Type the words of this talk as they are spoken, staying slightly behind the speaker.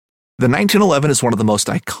The 1911 is one of the most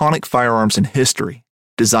iconic firearms in history.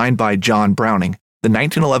 Designed by John Browning, the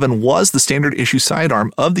 1911 was the standard issue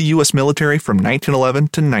sidearm of the U.S. military from 1911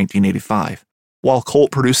 to 1985. While Colt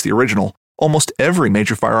produced the original, almost every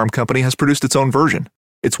major firearm company has produced its own version.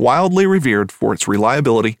 It's wildly revered for its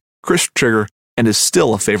reliability, crisp trigger, and is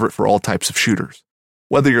still a favorite for all types of shooters.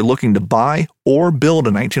 Whether you're looking to buy or build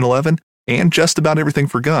a 1911 and just about everything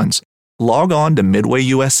for guns, log on to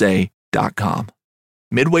MidwayUSA.com.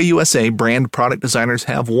 Midway USA brand product designers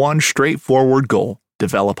have one straightforward goal: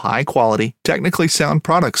 develop high-quality, technically sound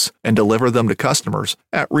products and deliver them to customers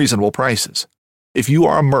at reasonable prices. If you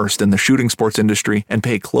are immersed in the shooting sports industry and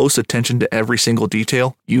pay close attention to every single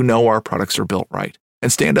detail, you know our products are built right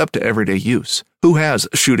and stand up to everyday use. Who has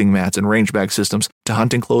shooting mats and range bag systems to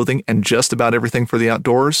hunting clothing and just about everything for the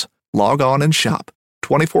outdoors? Log on and shop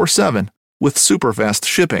 24/7 with super fast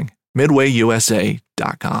shipping.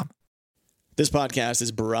 MidwayUSA.com. This podcast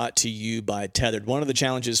is brought to you by Tethered. One of the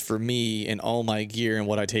challenges for me in all my gear and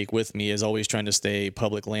what I take with me is always trying to stay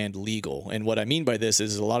public land legal. And what I mean by this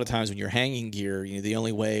is a lot of times when you're hanging gear, the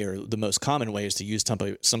only way or the most common way is to use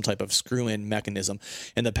some type of screw-in mechanism.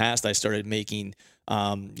 In the past, I started making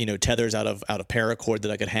tethers out of paracord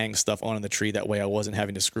that I could hang stuff on in the tree. That way I wasn't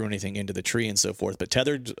having to screw anything into the tree and so forth. But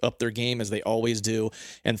Tethered upped their game, as they always do,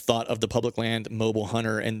 and thought of the public land mobile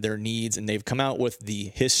hunter and their needs. And they've come out with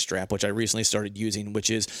the Hiss strap, which I recently started using, which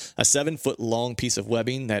is a 7-foot long piece of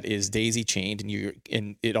webbing that is daisy chained.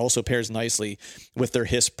 And it also pairs nicely with their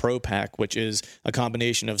Hiss Pro Pack, which is a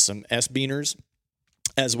combination of some S-beaners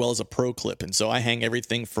as well as a pro clip. And so I hang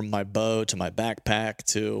everything from my bow to my backpack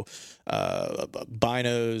to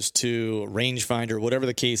binos to rangefinder, whatever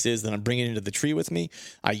the case is that I'm bringing into the tree with me.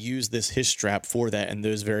 I use this Hiss strap for that and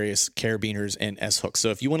those various carabiners and S-hooks. So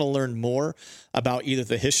if you want to learn more about either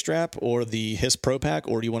the Hiss strap or the Hiss Pro Pack,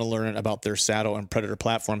 or do you want to learn about their saddle and Predator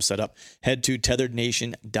platform setup, head to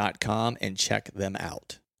tetherednation.com and check them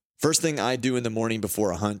out. First thing I do in the morning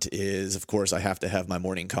before a hunt is, of course, I have to have my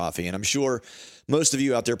morning coffee, and I'm sure most of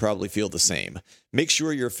you out there probably feel the same. Make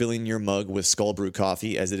sure you're filling your mug with Skull Brew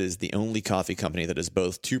coffee, as it is the only coffee company that is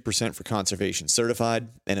both 2% for conservation certified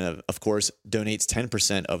and, of course, donates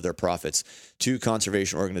 10% of their profits to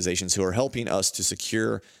conservation organizations who are helping us to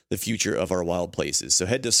secure the future of our wild places. So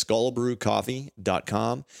head to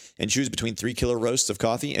skullbrewcoffee.com and choose between 3 killer roasts of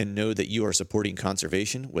coffee and know that you are supporting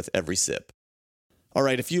conservation with every sip. All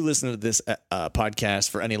right, if you listen to this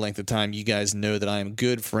podcast for any length of time, you guys know that I am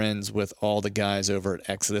good friends with all the guys over at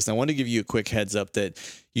Exodus. And I want to give you a quick heads up that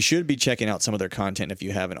you should be checking out some of their content if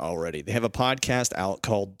you haven't already. They have a podcast out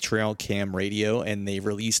called Trail Cam Radio, and they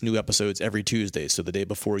release new episodes every Tuesday. So the day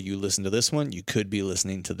before you listen to this one, you could be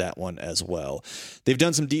listening to that one as well. They've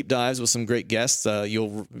done some deep dives with some great guests.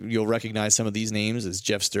 You'll recognize some of these names as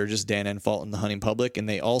Jeff Sturgis, Dan Enfalt, and the Hunting Public. And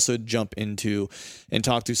they also jump into and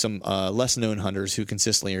talk to some less-known hunters who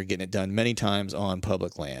consistently are getting it done many times on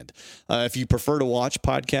public land. If you prefer to watch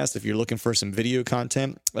podcasts, if you're looking for some video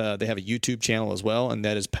content, they have a YouTube channel as well, and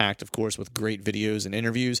that is packed, of course, with great videos and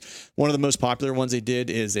interviews. One of the most popular ones they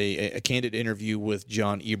did is a candid interview with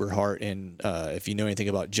John Eberhart, and if you know anything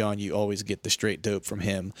about John, you always get the straight dope from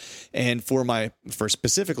him. And for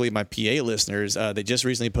specifically my PA listeners, they just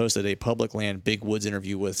recently posted a public land big woods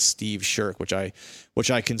interview with Steve Shirk, which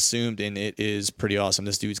I consumed, and it is pretty awesome.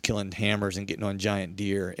 This dude's killing hammers and getting on giant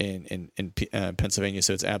deer in Pennsylvania,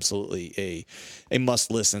 so it's absolutely a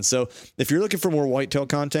must listen. So if you're looking for more whitetail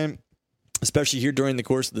content, especially here during the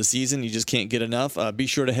course of the season, you just can't get enough. Be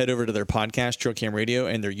sure to head over to their podcast, Trail Cam Radio,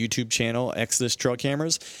 and their YouTube channel, Exodus Trail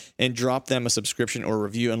Cameras, and drop them a subscription or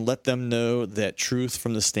review and let them know that Truth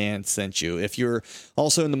from the Stand sent you. If you're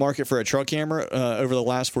also in the market for a trail camera, over the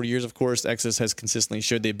last 4 years, of course, Exodus has consistently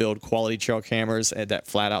showed they build quality trail cameras that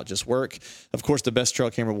flat out just work. Of course, the best trail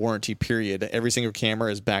camera warranty, period. Every single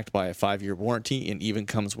camera is backed by a 5-year warranty and even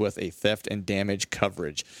comes with a theft and damage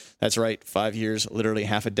coverage. That's right, 5 years, literally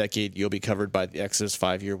half a decade, you'll be covered by the Exodus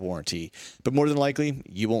 5-year warranty. But more than likely,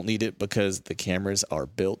 you won't need it because the cameras are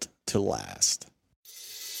built to last.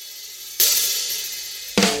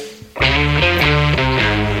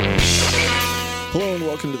 Hello and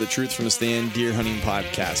welcome to the Truth from the Stand Deer Hunting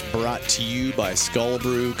Podcast, brought to you by Skull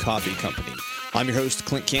Brew Coffee Company. I'm your host,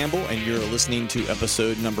 Clint Campbell, and you're listening to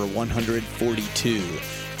episode number 142.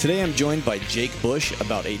 Today I'm joined by Jake Bush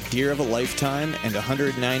about a deer of a lifetime and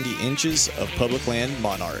 190 inches of public land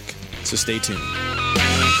monarch. So stay tuned.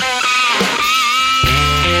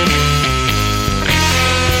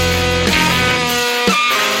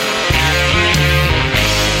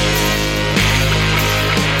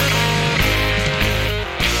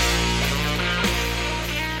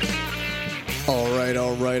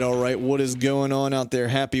 All right. What is going on out there?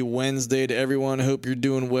 Happy Wednesday to everyone. Hope you're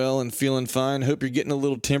doing well and feeling fine. Hope you're getting a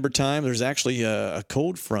little timber time. There's actually a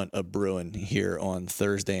cold front of brewing here on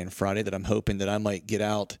Thursday and Friday that I'm hoping that I might get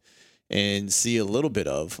out and see a little bit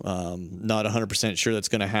of. Not 100% sure that's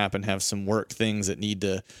going to happen. Have some work things that need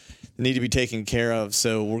to be taken care of.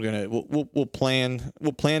 So we'll plan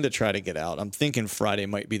to try to get out. I'm thinking Friday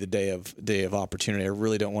might be the day of opportunity. I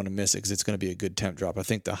really don't want to miss it because it's going to be a good temp drop. I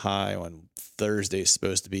think the high on Thursday is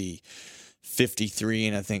supposed to be 53,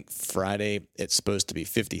 and I think Friday it's supposed to be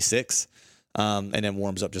 56. And then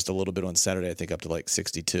warms up just a little bit on Saturday, I think up to like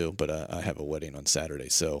 62, but I have a wedding on Saturday,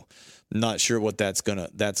 so not sure what that's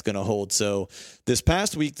gonna hold. So this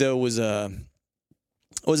past week though was an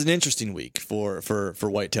interesting week for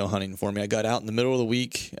whitetail hunting for me. I got out in the middle of the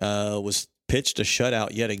week, was pitched a shutout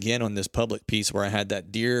yet again on this public piece where I had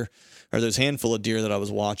that deer, or those handful of deer that I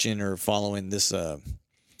was watching or following this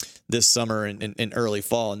summer and early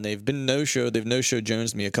fall, and they've no-show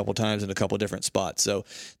Jonesed me a couple times in a couple different spots. So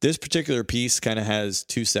this particular piece kind of has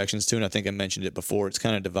two sections to it, and I think I mentioned it before. It's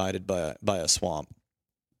kind of divided by a swamp.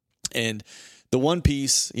 And the one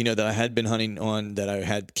piece, that I had been hunting on, that I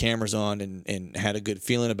had cameras on and had a good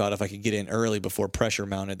feeling about if I could get in early before pressure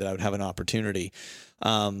mounted, that I would have an opportunity.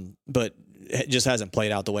 But it just hasn't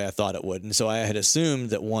played out the way I thought it would. And so I had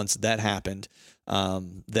assumed that once that happened,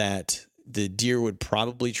 that the deer would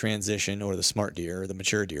probably transition, or the smart deer or the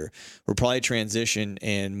mature deer would probably transition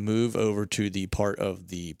and move over to the part of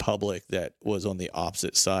the public that was on the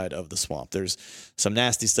opposite side of the swamp. There's some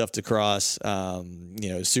nasty stuff to cross,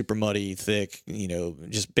 super muddy, thick,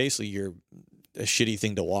 just basically a shitty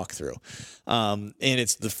thing to walk through. And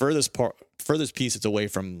it's the furthest piece it's away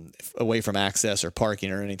from access or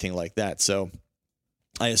parking or anything like that. So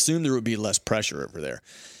I assumed there would be less pressure over there.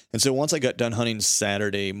 And so once I got done hunting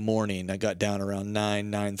Saturday morning, I got down around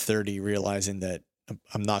 9:30, realizing that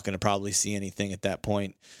I'm not going to probably see anything at that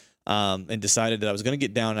point, and decided that I was going to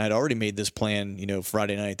get down. I had already made this plan,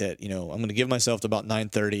 Friday night, that, I'm going to give myself to about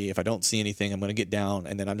 9:30. If I don't see anything, I'm going to get down,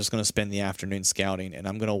 and then I'm just going to spend the afternoon scouting, and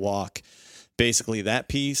I'm going to walk basically that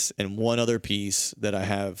piece and one other piece that I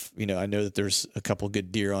have. I know that there's a couple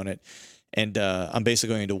good deer on it, and I'm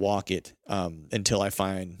basically going to walk it until I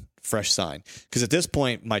find fresh sign. Because at this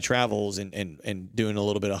point, my travels and doing a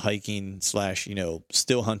little bit of hiking /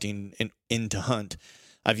 still hunting in to hunt,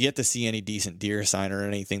 I've yet to see any decent deer sign or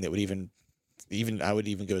anything that would even I would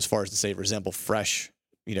even go as far as to say resemble fresh,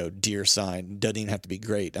 deer sign. Doesn't even have to be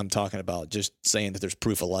great. I'm talking about just saying that there's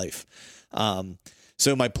proof of life.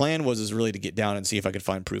 So my plan was really to get down and see if I could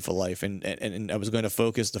find proof of life. And I was going to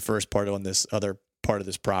focus the first part on this other part of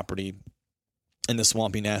this property and the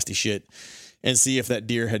swampy, nasty shit, and see if that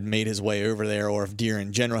deer had made his way over there, or if deer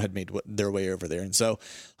in general had made their way over there. And so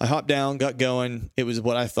I hopped down, got going. It was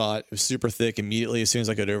what I thought. It was super thick. Immediately, as soon as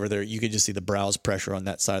I got over there, you could just see the browse pressure on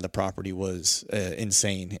that side of the property was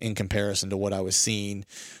insane in comparison to what I was seeing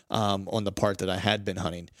on the part that I had been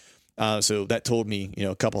hunting. So that told me,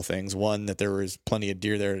 a couple things. One, that there was plenty of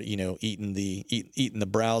deer there, eating the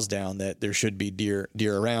browse down, that there should be deer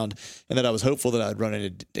around, and that I was hopeful that I'd run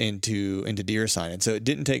into deer sign. And so it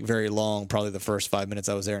didn't take very long, probably the first 5 minutes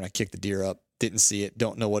I was there, and I kicked the deer up. Didn't see it.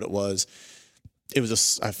 Don't know what it was.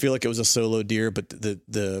 I feel like it was a solo deer, but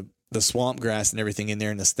the swamp grass and everything in there,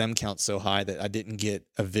 and the stem count's so high that I didn't get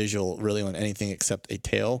a visual really on anything except a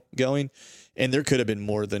tail going. And there could have been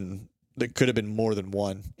more than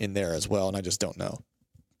one in there as well, and I just don't know.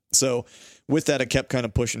 So with that, I kept kind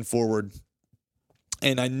of pushing forward,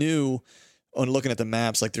 and I knew on looking at the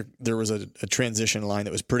maps, like there was a transition line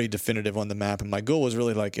that was pretty definitive on the map, and my goal was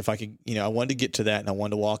really like, if I could, I wanted to get to that, and I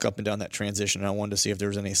wanted to walk up and down that transition, and I wanted to see if there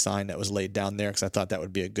was any sign that was laid down there, because I thought that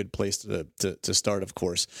would be a good place to start, of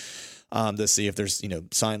course, to see if there's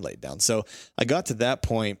sign laid down. So I got to that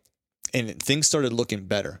point, and things started looking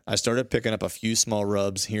better. I started picking up a few small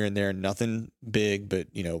rubs here and there, nothing big, but,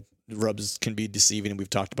 rubs can be deceiving, and we've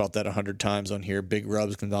talked about that 100 times on here. Big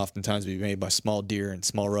rubs can oftentimes be made by small deer, and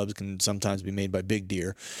small rubs can sometimes be made by big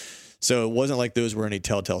deer. So it wasn't like those were any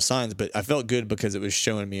telltale signs, but I felt good because it was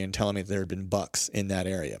showing me and telling me that there had been bucks in that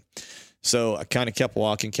area. So I kind of kept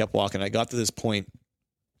walking. I got to this point,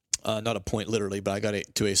 not a point literally, but I got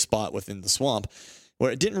to a spot within the swamp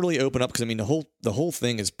where it didn't really open up, because the whole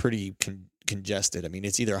thing is pretty congested.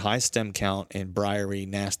 It's either high stem count and briery,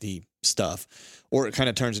 nasty stuff, or it kind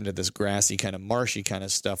of turns into this grassy, kind of marshy kind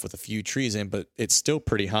of stuff with a few trees in, but it's still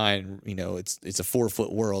pretty high, and it's a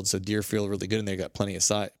 4-foot world, so deer feel really good, and they got plenty of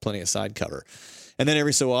side cover. And then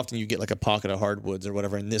every so often you get like a pocket of hardwoods or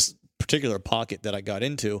whatever. And this particular pocket that I got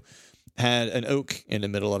into had an oak in the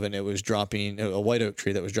middle of it, and it was dropping a white oak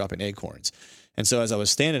tree that was dropping acorns. And so as I was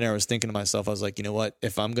standing there, I was thinking to myself, I was like, you know what,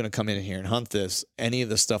 if I'm going to come in here and hunt this, any of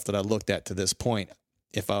the stuff that I looked at to this point,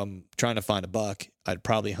 if I'm trying to find a buck, I'd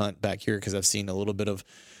probably hunt back here, because I've seen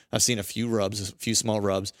a few rubs, a few small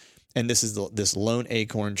rubs. And this is this lone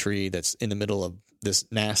acorn tree that's in the middle of this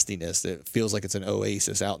nastiness that feels like it's an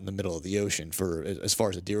oasis out in the middle of the ocean for as far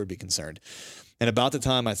as a deer would be concerned. And about the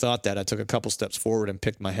time I thought that, I took a couple steps forward and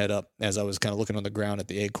picked my head up as I was kind of looking on the ground at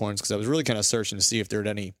the acorns, because I was really kind of searching to see if there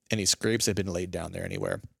had any scrapes had been laid down there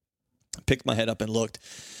anywhere. Picked my head up and looked,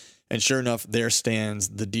 and sure enough, there stands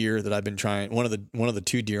the deer that I've been trying, one of the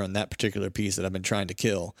two deer on that particular piece that I've been trying to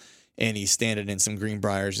kill. And he's standing in some green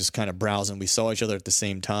briars, just kind of browsing. We saw each other at the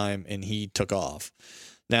same time, and he took off.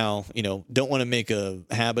 Now, don't want to make a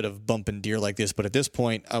habit of bumping deer like this, but at this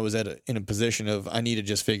point I was in a position of, I need to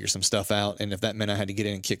just figure some stuff out. And if that meant I had to get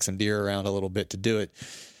in and kick some deer around a little bit to do it,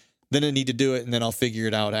 then I need to do it, and then I'll figure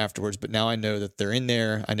it out afterwards. But now I know that they're in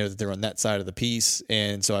there. I know that they're on that side of the piece.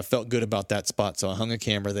 And so I felt good about that spot. So I hung a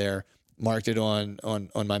camera there, marked it on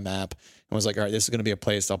my map, and was like, all right, this is going to be a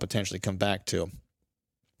place I'll potentially come back to.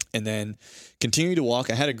 And then continue to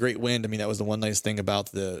walk. I had a great wind. I mean, that was the one nice thing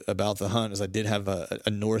about the hunt, is I did have a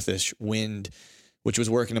northish wind, which was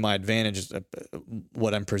working to my advantage.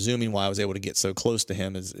 What I'm presuming why I was able to get so close to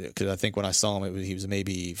him is because I think when I saw him, he was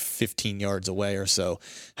maybe 15 yards away or so.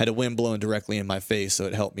 Had a wind blowing directly in my face, so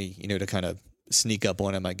it helped me, to kind of sneak up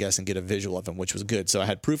on him, I guess, and get a visual of him, which was good. So I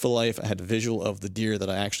had proof of life. I had the visual of the deer that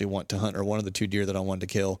I actually want to hunt, or one of the two deer that I wanted to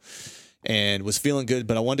kill, and was feeling good.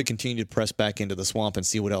 But I wanted to continue to press back into the swamp and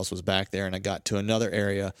see what else was back there. And I got to another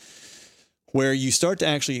area where you start to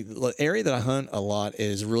actually, the area that I hunt a lot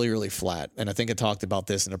is really, really flat. And I think I talked about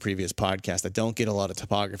this in a previous podcast. I don't get a lot of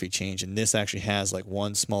topography change. And this actually has like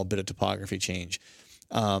one small bit of topography change.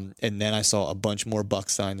 And then I saw a bunch more buck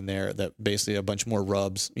sign in there, that basically a bunch more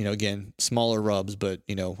rubs, again, smaller rubs, but,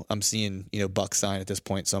 I'm seeing, buck sign at this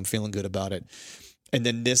point. So I'm feeling good about it. And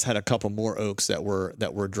then this had a couple more oaks that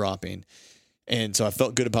were dropping. And so I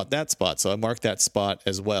felt good about that spot. So I marked that spot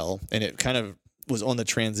as well. And it kind of was on the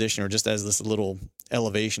transition, or just as this little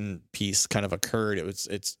elevation piece kind of occurred,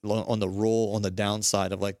 it's on the roll on the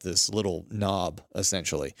downside of like this little knob,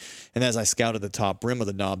 essentially. And as I scouted the top rim of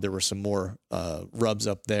the knob, there were some more rubs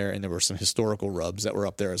up there, and there were some historical rubs that were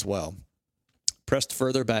up there as well. Pressed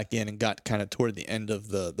further back in and got kind of toward the end of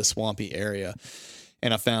the swampy area.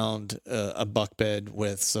 And I found a buck bed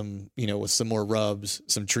with some more rubs,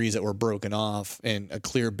 some trees that were broken off, and a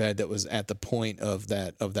clear bed that was at the point of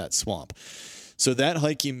that swamp. So that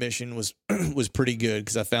hiking mission was pretty good,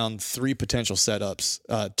 because I found 3 potential setups,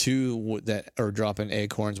 2 that are dropping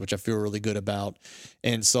acorns, which I feel really good about,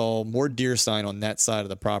 and saw more deer sign on that side of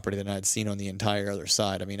the property than I'd seen on the entire other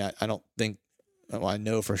side. I mean, I don't think, well, I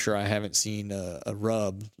know for sure I haven't seen a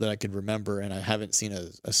rub that I could remember, and I haven't seen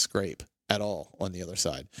a scrape at all on the other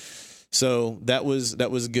side. So that was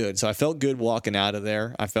good. So I felt good walking out of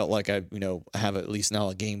there. I felt like I have at least now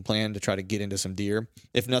a game plan to try to get into some deer.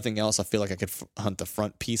 If nothing else, I feel like I could hunt the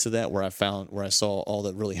front piece of that where I saw all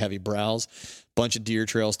the really heavy browse. Bunch of deer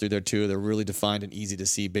trails through there too. They're really defined and easy to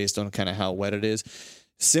see based on kind of how wet it is.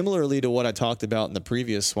 Similarly to what I talked about in the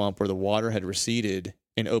previous swamp, where the water had receded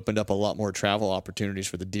and opened up a lot more travel opportunities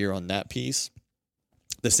for the deer on that piece.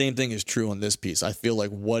 The same thing is true on this piece. I feel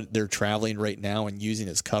like what they're traveling right now and using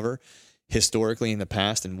as cover, historically in the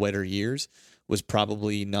past in wetter years, was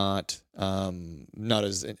probably not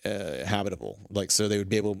as habitable. Like, so they would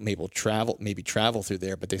be able maybe travel through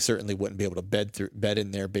there, but they certainly wouldn't be able to bed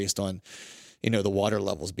in there based on the water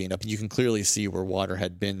levels being up. And you can clearly see where water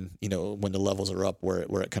had been, when the levels are up, where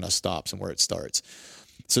it kind of stops and where it starts.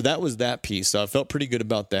 So that was that piece. So I felt pretty good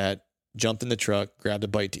about that. Jumped in the truck, grabbed a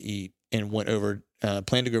bite to eat, and went over.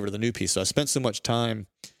 Planned to go over to the new piece. So I spent so much time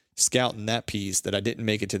scouting that piece that I didn't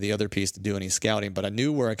make it to the other piece to do any scouting, but I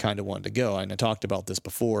knew where I kind of wanted to go. And I talked about this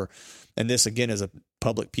before. And this, again, is a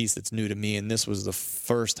public piece that's new to me. And this was the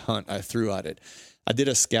first hunt I threw at it. I did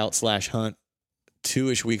a scout/hunt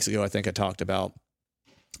 2-ish weeks ago. I think I talked about,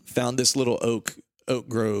 found this little oak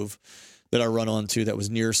grove that I run onto that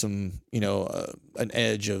was near some, an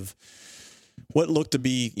edge of what looked to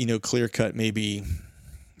be, clear cut, maybe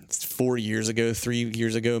 4 years ago, 3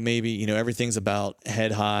 years ago, maybe. Everything's about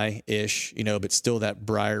head high ish, but still that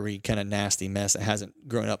briary kind of nasty mess. It hasn't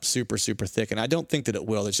grown up super, super thick. And I don't think that it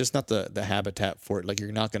will. It's just not the habitat for it. Like,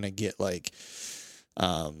 you're not going to get like,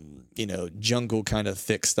 jungle kind of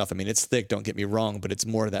thick stuff. I mean, it's thick, don't get me wrong, but it's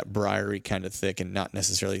more of that briary kind of thick, and not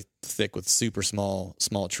necessarily thick with super small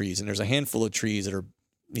trees. And there's a handful of trees that are,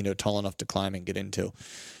 tall enough to climb and get into,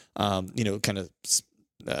 kind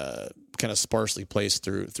of sparsely placed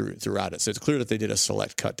throughout it. So it's clear that they did a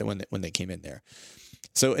select cut when they came in there.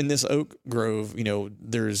 So in this oak grove,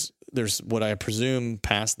 there's what I presume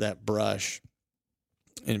past that brush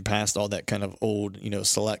and past all that kind of old,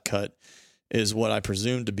 select cut is what I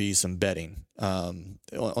presume to be some bedding on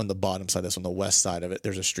the bottom side. That's on the west side of it.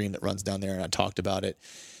 There's a stream that runs down there, and I talked about it.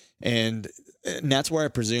 And that's where I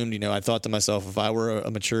presumed, I thought to myself, if I were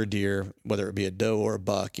a mature deer, whether it be a doe or a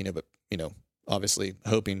buck, but obviously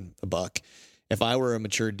hoping a buck, if I were a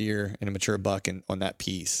mature deer and a mature buck on that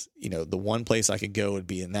piece, the one place I could go would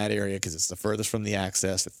be in that area because it's the furthest from the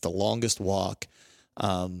access. It's the longest walk.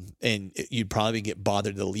 And you'd probably get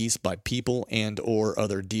bothered the least by people and or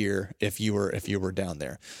other deer if you were down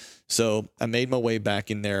there. So I made my way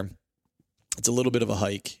back in there. It's a little bit of a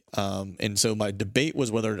hike. And so my debate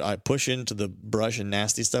was whether I push into the brush and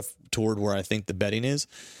nasty stuff toward where I think the bedding is,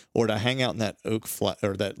 or to hang out in that oak flat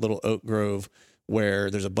or that little oak grove where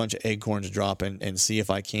there's a bunch of acorns dropping and see if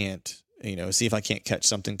I can't catch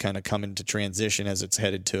something kind of coming to transition as it's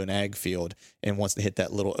headed to an ag field and wants to hit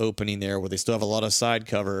that little opening there where they still have a lot of side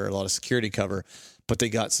cover, a lot of security cover, but they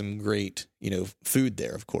got some great, food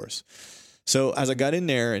there, of course. So as I got in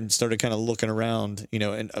there and started kind of looking around,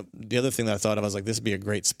 and the other thing that I thought of, I was like, this would be a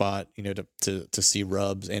great spot, to see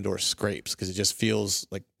rubs and or scrapes, because it just feels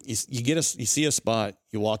like you see a spot,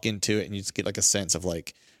 you walk into it and you just get like a sense of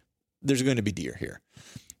like, there's going to be deer here.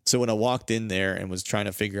 So when I walked in there and was trying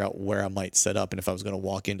to figure out where I might set up and if I was going to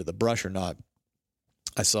walk into the brush or not,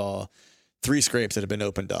 I saw 3 scrapes that had been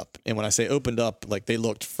opened up. And when I say opened up, like they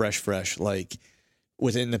looked fresh, like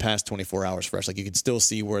within the past 24 hours fresh. Like you could still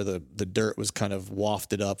see where the dirt was kind of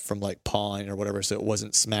wafted up from like pawing or whatever. So it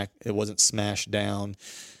wasn't smashed down.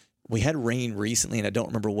 We had rain recently, and I don't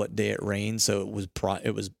remember what day it rained. So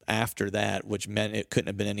it was after that, which meant it couldn't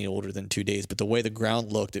have been any older than 2 days. But the way the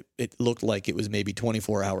ground looked, it looked like it was maybe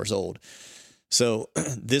 24 hours old. So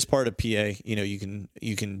this part of PA, you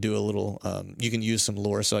can do a little, you can use some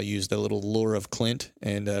lure. So I used a little lure of Clint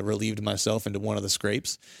and relieved myself into one of the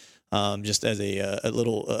scrapes, just as a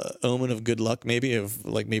little omen of good luck, maybe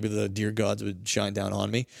maybe the deer gods would shine down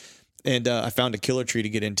on me. And I found a killer tree to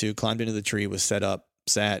get into, climbed into the tree, was set up,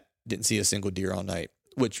 sat. Didn't see a single deer all night,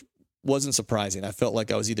 which wasn't surprising. I felt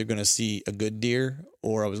like I was either going to see a good deer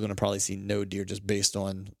or I was going to probably see no deer just based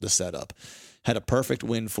on the setup. Had a perfect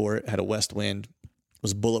wind for it, had a west wind,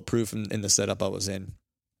 was bulletproof in the setup I was in.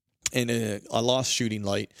 And I lost shooting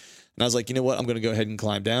light. And I was like, you know what? I'm going to go ahead and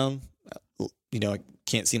climb down. I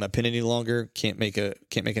can't see my pin any longer. Can't make an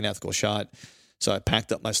ethical shot. So I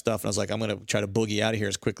packed up my stuff and I was like, I'm going to try to boogie out of here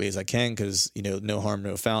as quickly as I can because, no harm,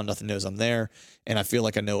 no foul. Nothing knows I'm there. And I feel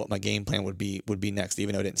like I know what my game plan would be next.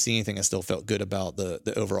 Even though I didn't see anything, I still felt good about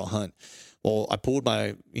the overall hunt. Well, I pulled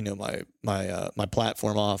my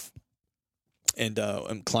platform off and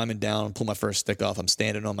I'm climbing down, pull my first stick off. I'm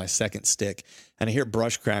standing on my second stick and I hear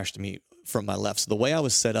brush crash to me from my left. So the way I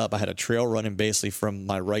was set up, I had a trail running basically from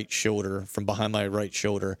my right shoulder, from behind my right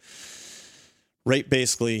shoulder, right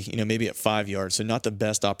basically, maybe at 5 yards. So not the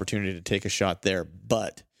best opportunity to take a shot there.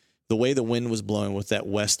 But the way the wind was blowing with that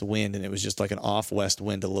west wind, and it was just like an off west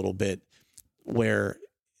wind a little bit, where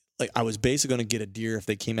like I was basically going to get a deer if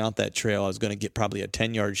they came out that trail. I was going to get probably a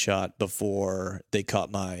 10-yard shot before they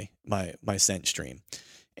caught my scent stream.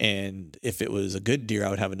 And if it was a good deer, I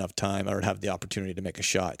would have enough time. I would have the opportunity to make a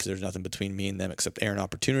shot because there's nothing between me and them except air and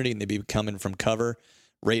opportunity. And they'd be coming from cover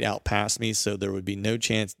right out past me. So there would be no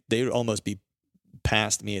chance. They would almost be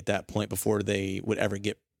past me at that point before they would ever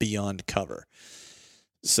get beyond cover.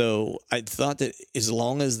 So I thought that as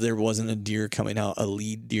long as there wasn't a deer coming out, a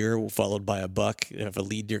lead deer followed by a buck, if a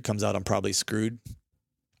lead deer comes out, I'm probably screwed.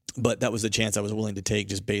 But that was the chance I was willing to take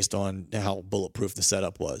just based on how bulletproof the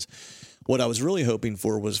setup was. What I was really hoping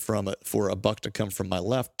for was for a buck to come from my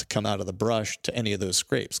left to come out of the brush to any of those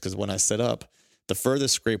scrapes. Because when I set up, the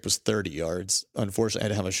furthest scrape was 30 yards. Unfortunately, I had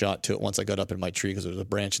to have a shot to it once I got up in my tree because there was a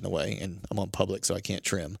branch in the way and I'm on public, so I can't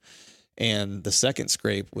trim. And the second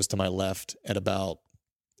scrape was to my left at about,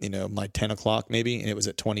 my 10 o'clock maybe, and it was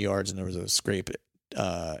at 20 yards and there was a scrape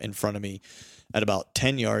in front of me at about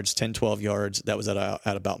 10 yards, 10, 12 yards. That was at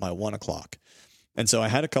about my 1 o'clock. And so I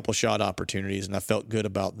had a couple shot opportunities and I felt good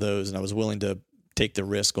about those and I was willing to take the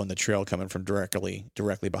risk on the trail coming from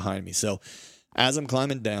directly behind me. So as I'm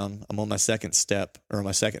climbing down, I'm on my second step or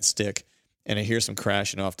my second stick, and I hear some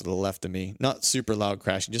crashing off to the left of me. Not super loud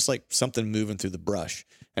crashing, just like something moving through the brush.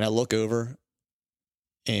 And I look over,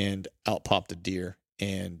 and out popped a deer.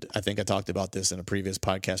 And I think I talked about this in a previous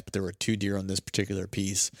podcast, but there were 2 deer on this particular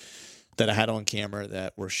piece that I had on camera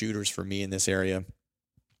that were shooters for me in this area.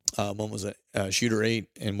 One was a shooter 8,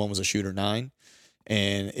 and one was a shooter 9.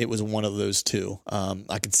 and it was one of those two.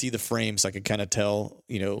 I could see the frames. I could kind of tell,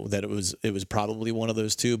 that it was probably one of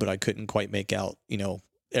those two, but I couldn't quite make out,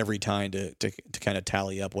 every time to kind of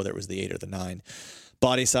tally up whether it was the 8 or the 9.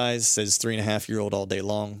 Body size says 3.5-year-old all day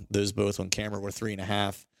long. Those both on camera were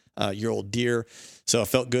 3.5-year-old deer. So I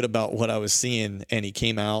felt good about what I was seeing, and he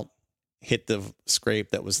came out, hit the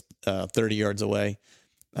scrape that was 30 yards away,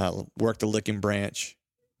 worked the licking branch,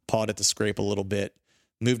 pawed at the scrape a little bit,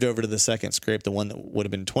 moved over to the second scrape, the one that would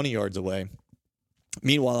have been 20 yards away.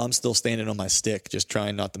 Meanwhile, I'm still standing on my stick, just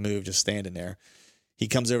trying not to move, just standing there. He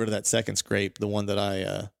comes over to that second scrape, the one that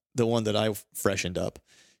I freshened up,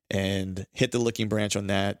 and hit the licking branch on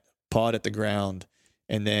that, pawed at the ground,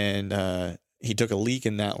 and then he took a leak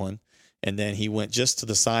in that one, and then he went just to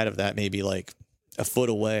the side of that, maybe like a foot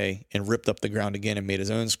away, and ripped up the ground again and made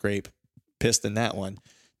his own scrape, pissed in that one,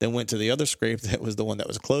 then went to the other scrape that was the one that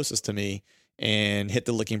was closest to me, and hit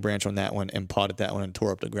the licking branch on that one and pawed at that one and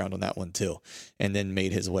tore up the ground on that one too, and then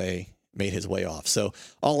made his way off. So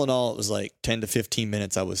all in all, it was like 10 to 15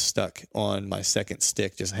 minutes I was stuck on my second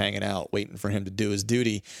stick, just hanging out, waiting for him to do his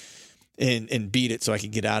duty and beat it so I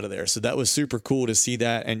could get out of there. So that was super cool to see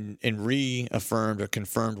that, and reaffirmed or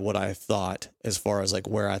confirmed what I thought as far as like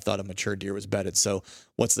where I thought a mature deer was bedded. So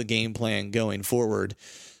what's the game plan going forward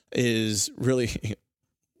is really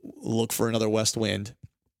look for another west wind.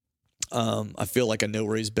 I feel like I know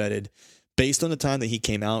where he's bedded. Based on the time that he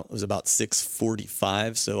came out, it was about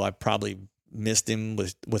 6:45, so I probably missed him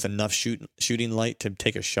with enough shooting light to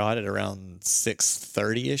take a shot at around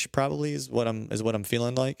 6:30ish. Probably is what I'm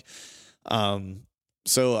feeling like.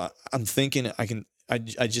 So I'm thinking I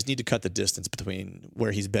just need to cut the distance between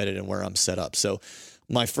where he's bedded and where I'm set up. So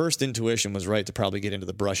my first intuition was right to probably get into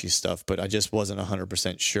the brushy stuff, but I just wasn't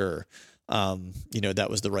 100% sure. That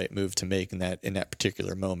was the right move to make in that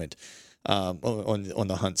particular moment. On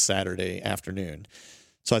the hunt Saturday afternoon.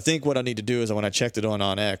 So I think what I need to do is when I checked it on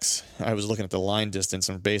OnX, I was looking at the line distance,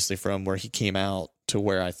 and basically from where he came out to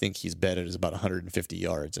where I think he's bedded is about 150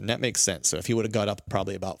 yards. And that makes sense. So if he would have got up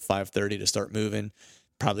probably about 5:30 to start moving,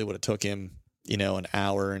 probably would have took him, an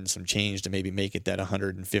hour and some change to maybe make it that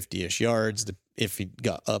 150-ish yards. If he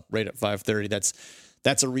got up right at 5:30,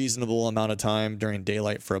 that's a reasonable amount of time during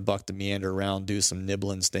daylight for a buck to meander around, do some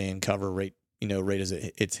nibbling, stay in cover right as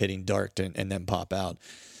it's hitting dark and then pop out.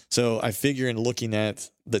 So I figure in looking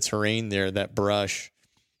at the terrain there, that brush,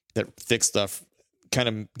 that thick stuff kind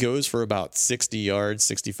of goes for about 60 yards,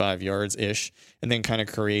 65 yards ish, and then kind of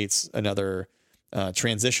creates another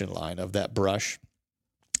transition line of that brush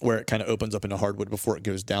where it kind of opens up into hardwood before it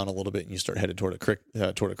goes down a little bit and you start headed toward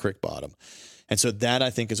a creek bottom. And so that I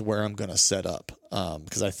think is where I'm going to set up,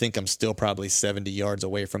 because I think I'm still probably 70 yards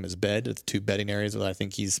away from his bed, the two bedding areas that I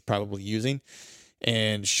think he's probably using.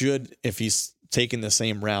 And if he's taking the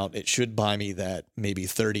same route, it should buy me that maybe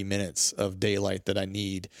 30 minutes of daylight that I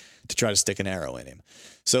need to try to stick an arrow in him.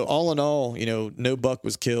 So all in all, no buck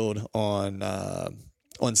was killed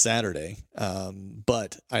on Saturday,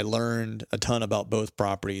 but I learned a ton about both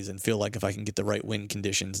properties and feel like if I can get the right wind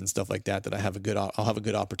conditions and stuff like that, I'll have a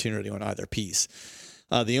good opportunity on either piece.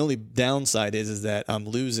 The only downside is that I'm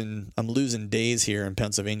losing days here in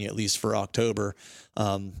Pennsylvania, at least for October,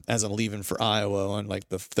 as I'm leaving for Iowa on like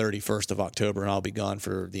the 31st of October, and I'll be gone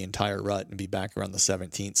for the entire rut and be back around the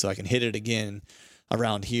 17th. So I can hit it again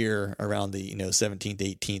around here, around the 17th,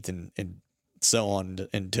 18th, and so on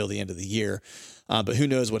until the end of the year. But who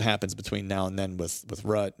knows what happens between now and then with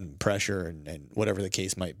rut and pressure and whatever the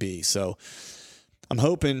case might be. So I'm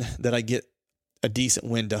hoping that I get a decent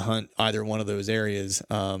wind to hunt either one of those areas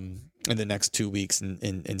in the next 2 weeks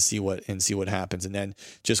and see what happens. And then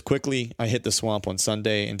just quickly, I hit the swamp on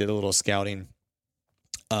Sunday and did a little scouting,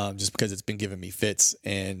 just because it's been giving me fits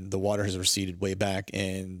and the water has receded way back,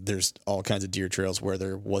 and there's all kinds of deer trails where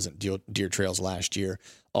there wasn't deer trails last year,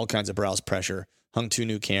 all kinds of browse pressure. Hung 2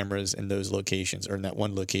 new cameras in those locations, or in that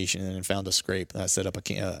one location, and then found a scrape. I set up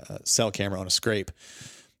a cell camera on a scrape.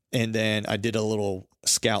 And then I did a little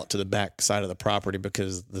scout to the back side of the property,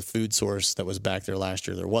 because the food source that was back there last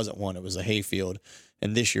year, there wasn't one. It was a hay field.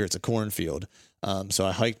 And this year it's a cornfield. So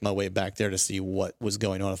I hiked my way back there to see what was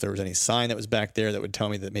going on, if there was any sign that was back there that would tell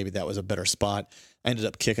me that maybe that was a better spot. I ended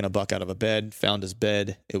up kicking a buck out of a bed, found his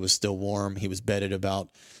bed. It was still warm. He was bedded about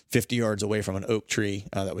 50 yards away from an oak tree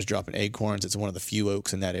that was dropping acorns. It's one of the few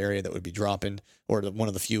oaks in that area that would be dropping, or one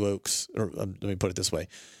of the few oaks, or let me put it this way.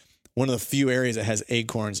 One of the few areas that has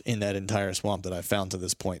acorns in that entire swamp that I've found to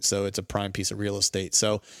this point. So it's a prime piece of real estate.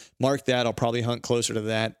 So mark that. I'll probably hunt closer to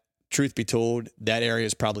that. Truth be told, that area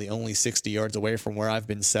is probably only 60 yards away from where I've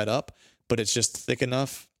been set up, but it's just thick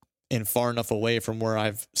enough and far enough away from where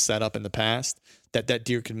I've set up in the past that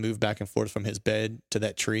deer could move back and forth from his bed to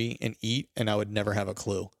that tree and eat, and I would never have a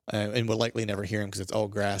clue, and would likely never hear him because it's all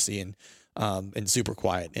grassy and super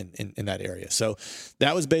quiet in that area. So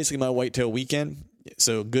that was basically my whitetail weekend.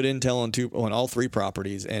 So good intel on all three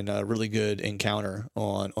properties, and a really good encounter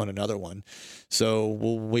on another one. So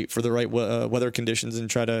we'll wait for the right weather conditions and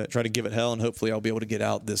try to give it hell, and hopefully I'll be able to get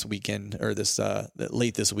out this weekend, or this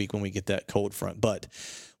late this week when we get that cold front. But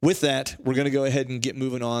with that, we're going to go ahead and get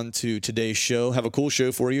moving on to today's show. Have a cool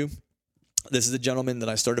show for you. This is a gentleman that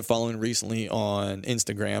I started following recently on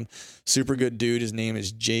Instagram. Super good dude. His name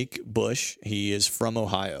is Jake Bush. He is from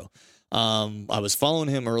Ohio. I was following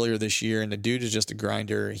him earlier this year, and the dude is just a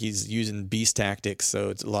grinder. He's using beast tactics, so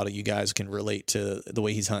it's a lot of you guys can relate to the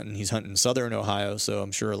way he's hunting. He's hunting southern Ohio, so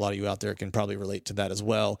I'm sure a lot of you out there can probably relate to that as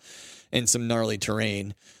well, and some gnarly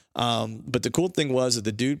terrain. But the cool thing was that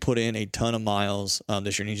the dude put in a ton of miles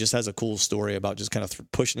this year, and he just has a cool story about just kind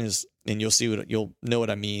of pushing his, and you'll know what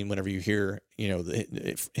I mean whenever you hear,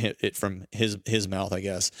 it from his mouth, I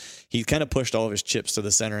guess. He kind of pushed all of his chips to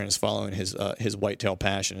the center and is following his whitetail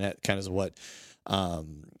passion. And that kind of is what,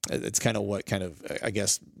 it's kind of what kind of, I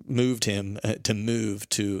guess, moved him to move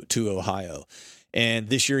to Ohio. And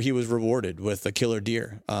this year he was rewarded with a killer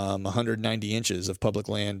deer, 190 inches of public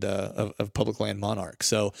land, of public land monarch.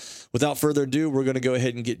 So without further ado, we're going to go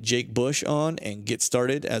ahead and get Jake Bush on and get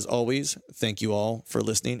started. As always, thank you all for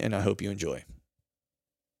listening, and I hope you enjoy.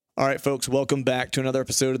 All right, folks, welcome back to another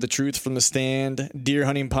episode of the Truth from the Stand Deer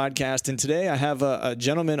Hunting Podcast. And today I have a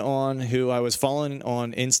gentleman on who I was following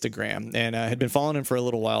on Instagram, and I had been following him for a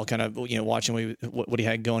little while, kind of, watching what he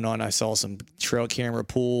had going on. I saw some trail camera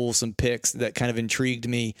pulls, some pics that kind of intrigued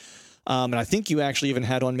me. And I think you actually even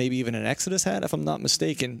had on maybe even an Exodus hat, if I'm not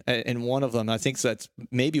mistaken, in one of them. I think that's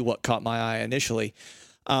maybe what caught my eye initially.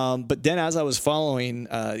 But then as I was following,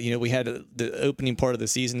 we had the opening part of the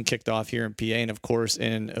season kicked off here in PA and, of course,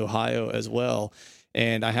 in Ohio as well.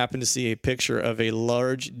 And I happened to see a picture of a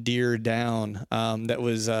large deer down that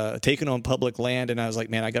was taken on public land. And I was like,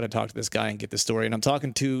 man, I got to talk to this guy and get the story. And I'm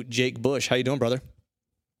talking to Jake Bush. How you doing, brother?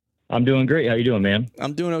 I'm doing great. How you doing, man?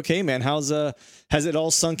 I'm doing okay, man. Has it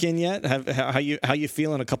all sunk in yet? How you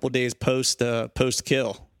feeling a couple of days post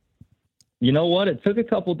kill? You know what? It took a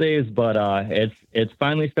couple days, but it's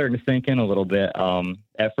finally starting to sink in a little bit.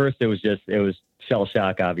 At first, it was shell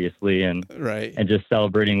shock, obviously, and right, and just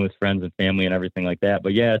celebrating with friends and family and everything like that.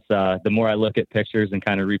 But yeah, it's the more I look at pictures and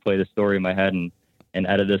kind of replay the story in my head and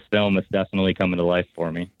edit this film, it's definitely coming to life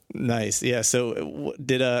for me. Nice, yeah. So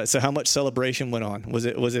so how much celebration went on? Was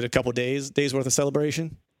it a couple days worth of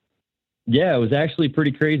celebration? Yeah, it was actually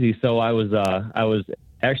pretty crazy. So I was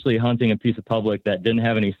actually hunting a piece of public that didn't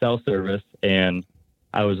have any cell service, and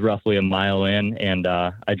I was roughly a mile in, and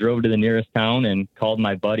I drove to the nearest town and called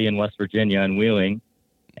my buddy in West Virginia in Wheeling,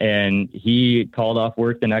 and he called off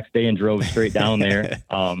work the next day and drove straight down there.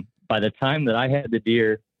 By the time that I had the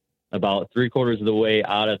deer about 3/4 of the way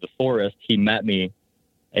out of the forest, he met me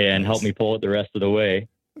and helped me pull it the rest of the way.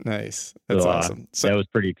 Nice. That's awesome. So that was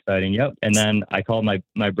pretty exciting. Yep. And then I called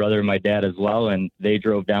my brother and my dad as well, and they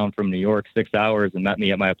drove down from New York 6 hours and met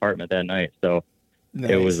me at my apartment that night. So nice.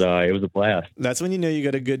 It was a blast. That's when you know you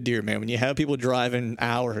got a good deer, man. When you have people driving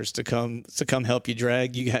hours to come help you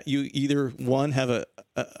drag, you either one have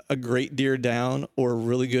a great deer down or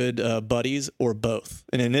really good buddies, or both.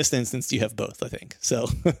 And in this instance, you have both, I think. So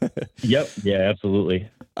Yep. Yeah, absolutely.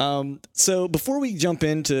 So before we jump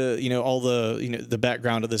into, all the, the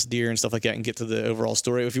background of this deer and stuff like that and get to the overall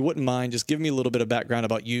story, if you wouldn't mind, just give me a little bit of background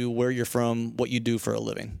about you, where you're from, what you do for a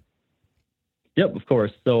living. Yep, of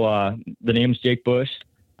course. So the name's Jake Bush.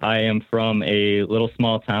 I am from a little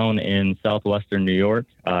small town in southwestern New York.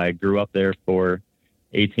 I grew up there for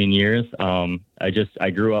 18 years. I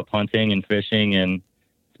grew up hunting and fishing and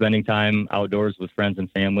spending time outdoors with friends and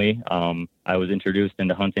family. I was introduced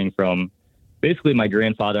into hunting from basically my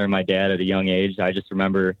grandfather and my dad at a young age. I just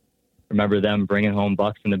remember them bringing home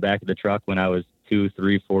bucks in the back of the truck when I was 2,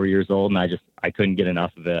 3, 4 years old, and I couldn't get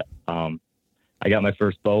enough of it. I got my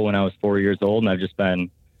first bow when I was 4 years old, and I've just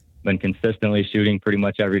been consistently shooting pretty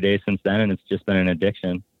much every day since then, and it's just been an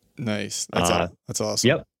addiction. Nice. That's awesome.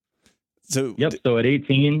 Yep. So at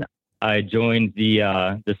 18, I joined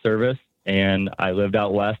the service, and I lived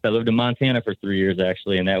out west. I lived in Montana for 3 years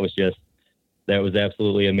actually, and that was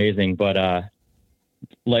absolutely amazing. But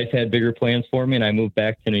life had bigger plans for me, and I moved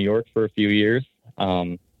back to New York for a few years.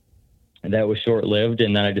 And that was short lived.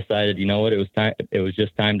 And then I decided, you know what, it was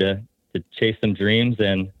just time to chase some dreams.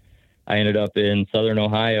 And I ended up in Southern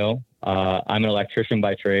Ohio. I'm an electrician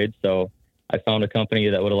by trade. So I found a company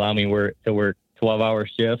that would allow me to work 12-hour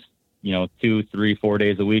shifts, 2, 3, 4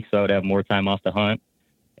 days a week. So I would have more time off to hunt.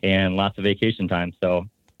 and lots of vacation time. So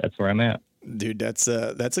that's where I'm at. Dude, that's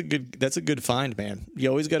a good find, man. You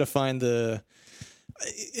always got to find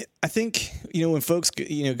I think, when folks, go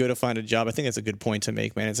to find a job, I think that's a good point to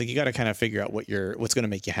make, man. It's like, you got to kind of figure out what's going to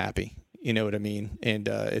make you happy. You know what I mean? And,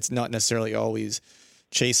 it's not necessarily always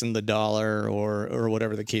chasing the dollar or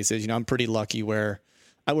whatever the case is. I'm pretty lucky where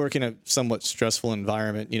I work in a somewhat stressful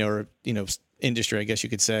environment, or industry, I guess you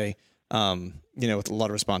could say, with a lot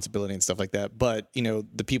of responsibility and stuff like that. But,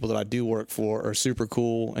 the people that I do work for are super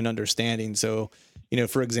cool and understanding. So,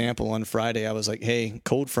 for example, on Friday, I was like, hey,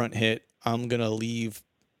 cold front hit. I'm going to leave,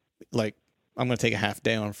 I'm going to take a half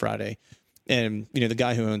day on Friday. And, the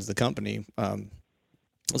guy who owns the company, I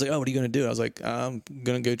was like, oh, what are you going to do? I was like, I'm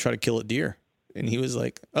going to go try to kill a deer. And he was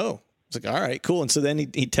like, oh. I was like, all right, cool. And so then he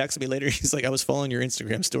texted me later. He's like, I was following your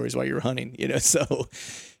Instagram stories while you were hunting, so,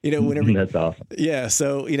 whenever. That's awesome. Yeah.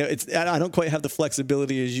 So, I don't quite have the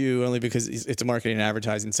flexibility as you, only because it's marketing and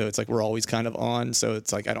advertising. So it's like, we're always kind of on. So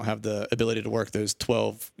it's like, I don't have the ability to work those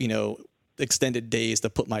 12, extended days to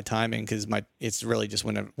put my time in. Cause it's really just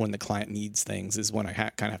when the client needs things is when I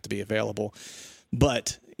kind of have to be available.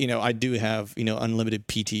 But, I do have, unlimited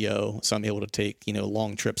PTO. So I'm able to take,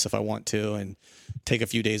 long trips if I want to, and take a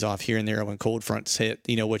few days off here and there when cold fronts hit,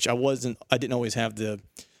 which I didn't always have the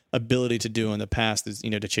ability to do in the past, is,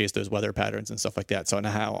 to chase those weather patterns and stuff like that. So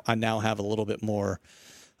I now have a little bit more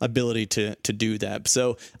ability to do that.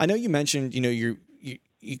 So I know you mentioned, you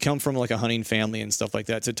come from like a hunting family and stuff like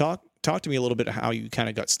that. So talk to me a little bit how you kind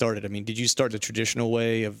of got started. I mean, did you start the traditional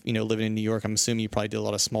way of, living in New York? I'm assuming you probably did a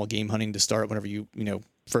lot of small game hunting to start whenever you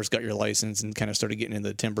first got your license and kind of started getting into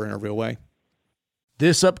the timber in a real way.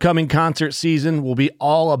 This upcoming concert season will be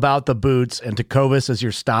all about the boots, and Tecovas is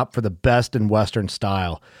your stop for the best in Western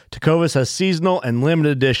style. Tecovas has seasonal and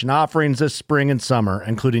limited edition offerings this spring and summer,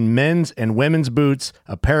 including men's and women's boots,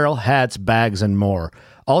 apparel, hats, bags, and more.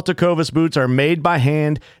 All Tecovas boots are made by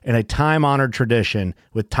hand in a time-honored tradition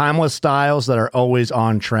with timeless styles that are always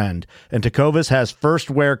on trend. And Tecovas has first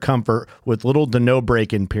wear comfort with little to no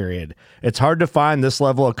break-in period. It's hard to find this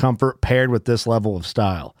level of comfort paired with this level of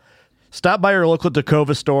style. Stop by your local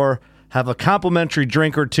Tecovas store, have a complimentary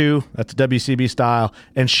drink or two, that's WCB style,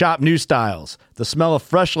 and shop new styles. The smell of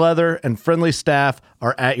fresh leather and friendly staff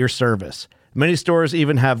are at your service. Many stores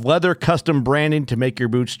even have leather custom branding to make your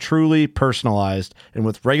boots truly personalized. And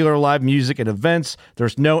with regular live music and events,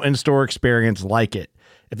 there's no in-store experience like it.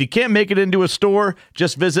 If you can't make it into a store,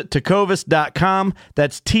 just visit tecovas.com.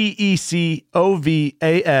 That's TECOVAS.com.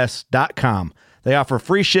 They offer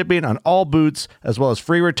free shipping on all boots, as well as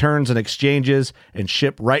free returns and exchanges, and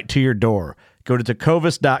ship right to your door. Go to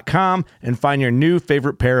tecovas.com and find your new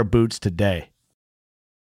favorite pair of boots today.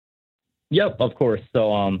 Yep, of course.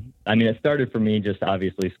 So, it started for me just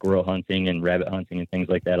obviously squirrel hunting and rabbit hunting and things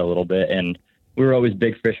like that a little bit. And we were always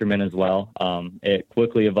big fishermen as well. It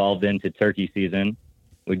quickly evolved into turkey season.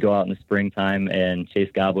 We'd go out in the springtime and chase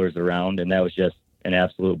gobblers around, and that was just an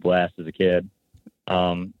absolute blast as a kid.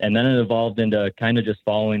 And then it evolved into kind of just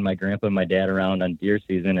following my grandpa and my dad around on deer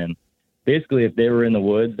season. And basically, if they were in the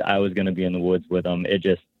woods, I was going to be in the woods with them.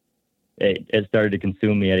 It started to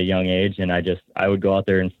consume me at a young age, and I would go out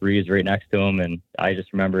there and freeze right next to them. And I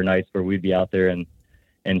just remember nights where we'd be out there and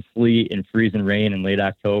sleet and freezing rain in late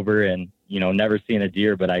October, and never seeing a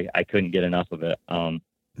deer, but I couldn't get enough of it.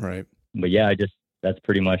 Right. But yeah, that's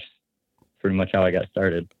pretty much how I got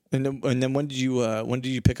started. And then when did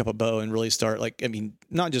you pick up a bow and really start,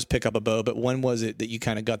 not just pick up a bow, but when was it that you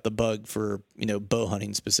kind of got the bug for, bow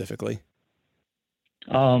hunting specifically?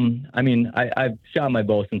 I've shot my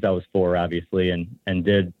bow since I was 4, obviously, and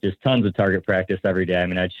did just tons of target practice every day.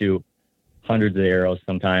 I'd shoot hundreds of arrows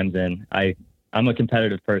sometimes, and I'm a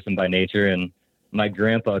competitive person by nature, and my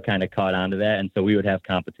grandpa kind of caught on to that. And so we would have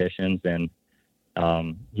competitions, and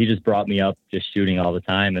he just brought me up just shooting all the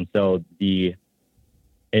time. And so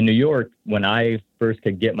in New York, when I first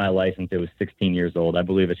could get my license, it was 16 years old. I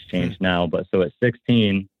believe it's changed now. But so at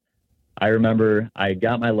 16, I remember I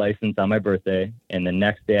got my license on my birthday, and the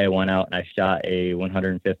next day I went out and I shot a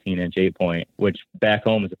 115-inch 8-point, which back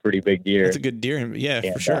home is a pretty big deer. That's a good deer. Yeah,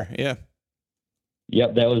 for sure. Yeah.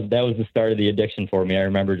 Yep. That was the start of the addiction for me. I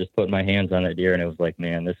remember just putting my hands on that deer, and it was like,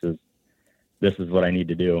 man, this is what I need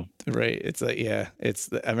to do. Right. It's like, yeah,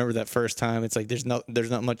 I remember that first time. It's like, there's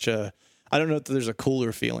not much, I don't know if there's a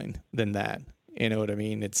cooler feeling than that. You know what I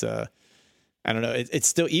mean? It's, I don't know. It's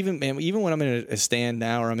still, even when I'm in a stand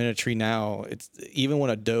now, or I'm in a tree now, it's even when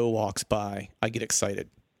a doe walks by, I get excited.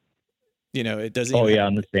 It doesn't. Oh yeah.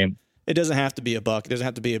 I'm the same. It doesn't have to be a buck. It doesn't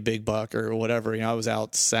have to be a big buck or whatever. I was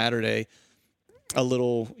out Saturday, a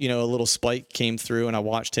little spike came through, and I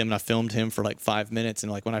watched him and I filmed him for like 5 minutes.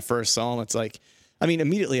 And like when I first saw him, it's like, I mean,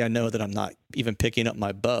 immediately I know that I'm not even picking up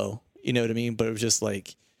my bow, you know what I mean? But it was just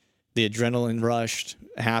like the adrenaline rush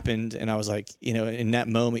happened. And I was like, you know, in that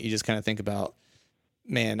moment, you just kind of think about,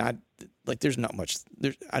 man, there's not much,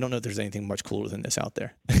 I don't know if there's anything much cooler than this out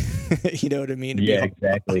there. You know what I mean? Yeah,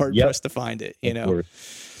 exactly. Hard pressed to find it, you know?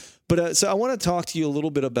 But, so I want to talk to you a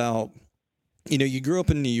little bit about, you know, you grew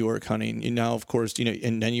up in New York hunting, and now, of course, you know,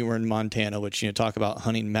 and then you were in Montana, which, you know, talk about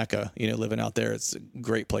hunting Mecca, you know, living out there. It's a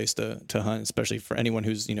great place to hunt, especially for anyone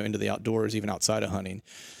who's, you know, into the outdoors, even outside of hunting.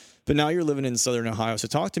 But now you're living in Southern Ohio. So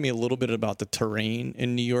talk to me a little bit about the terrain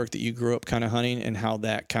in New York that you grew up kind of hunting, and how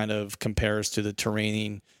that kind of compares to the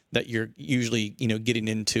terrain that you're usually, you know, getting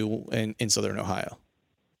into in Southern Ohio.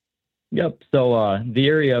 Yep. So the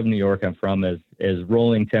area of New York I'm from is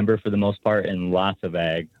rolling timber for the most part, and lots of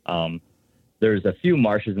ag. There's a few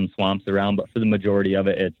marshes and swamps around, but for the majority of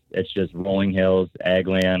it, it's just rolling hills, ag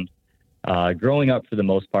land. Growing up, for the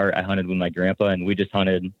most part, I hunted with my grandpa, and we just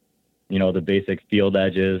hunted, you know, the basic field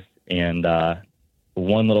edges and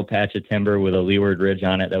one little patch of timber with a leeward ridge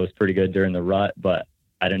on it that was pretty good during the rut, but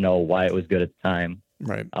I didn't know why it was good at the time.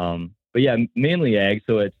 Right. But yeah, mainly ag,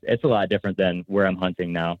 so it's a lot different than where I'm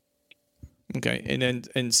hunting now. Okay,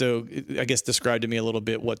 and so I guess describe to me a little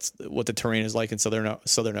bit what the terrain is like in Southern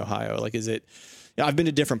Ohio. Like, is it? I've been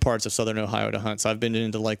to different parts of Southern Ohio to hunt. So I've been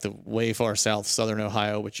into like the way far south Southern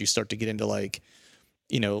Ohio, which you start to get into like,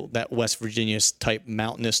 you know, that West Virginia type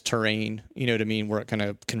mountainous terrain. You know what I mean? Where it kind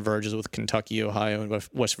of converges with Kentucky, Ohio, and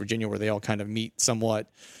West Virginia, where they all kind of meet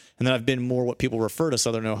somewhat. And then I've been more what people refer to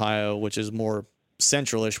Southern Ohio, which is more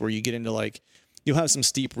centralish, where you get into like, you'll have some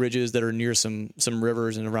steep ridges that are near some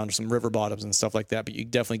rivers and around some river bottoms and stuff like that. But you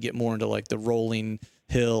definitely get more into like the rolling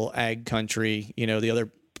hill ag country. You know, the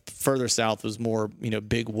other further south was more, you know,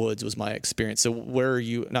 big woods was my experience. So where are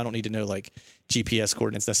you? And I don't need to know like GPS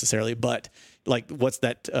coordinates necessarily, but like, what's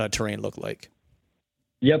that terrain look like?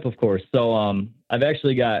 Yep, of course. So I've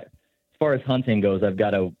actually got, as far as hunting goes, I've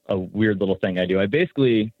got a weird little thing I do. I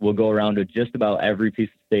basically will go around to just about every piece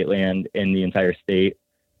of state land in the entire state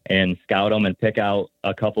and scout them and pick out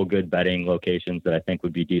a couple good bedding locations that I think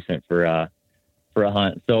would be decent for a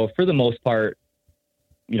hunt. So for the most part,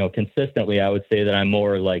 you know, consistently, I would say that I'm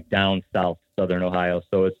more like down south Southern Ohio.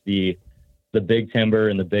 So it's the big timber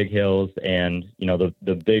and the big hills, and, you know,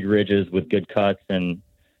 the big ridges with good cuts and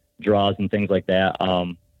draws and things like that.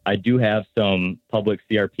 I do have some public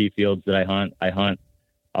CRP fields that I hunt. I hunt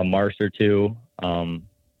a marsh or two,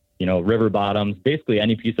 you know, river bottoms, basically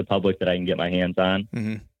any piece of public that I can get my hands on.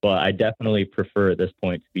 Mm-hmm. But I definitely prefer at this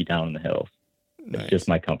point to be down in the hills. Nice. It's just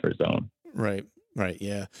my comfort zone. Right.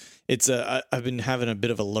 Yeah. It's I've been having a bit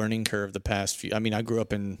of a learning curve the past few. I mean, I grew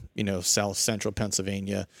up in, you know, South Central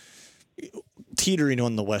Pennsylvania, teetering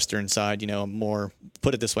on the western side. You know, more,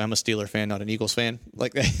 put it this way, I'm a Steeler fan, not an Eagles fan.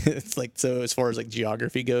 Like, it's like, so as far as like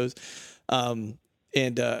geography goes, so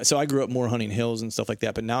I grew up more hunting hills and stuff like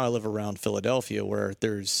that. But now I live around Philadelphia, where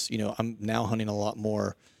there's, you know, I'm now hunting a lot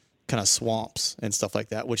more kind of swamps and stuff like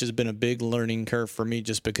that, which has been a big learning curve for me,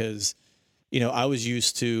 just because, you know, I was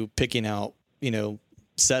used to picking out, you know,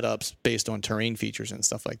 setups based on terrain features and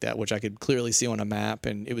stuff like that, which I could clearly see on a map,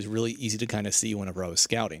 and it was really easy to kind of see whenever I was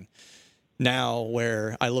scouting. Now,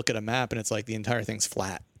 where I look at a map and it's like the entire thing's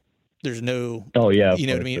flat. There's no, you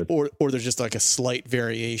know what I mean? Or there's just like a slight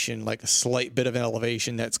variation, like a slight bit of an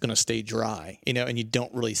elevation that's going to stay dry, you know, and you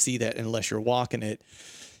don't really see that unless you're walking it.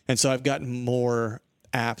 And so I've gotten more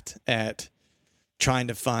apt at trying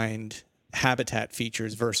to find habitat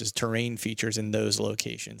features versus terrain features in those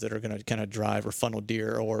locations that are going to kind of drive or funnel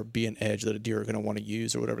deer, or be an edge that a deer are going to want to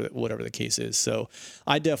use, or whatever the case is. So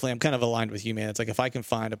I'm kind of aligned with you, man. It's like, if I can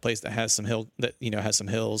find a place that has some has some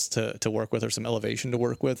hills to work with, or some elevation to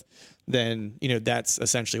work with, then, you know, that's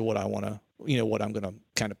essentially what I want to, you know, what I'm going to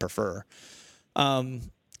kind of prefer.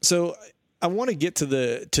 So I want to get to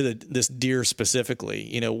this deer specifically.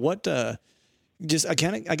 You know, what I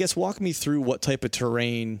guess walk me through what type of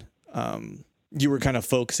terrain you were kind of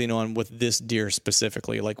focusing on with this deer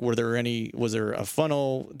specifically. Like, was there a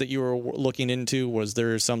funnel that you were looking into? Was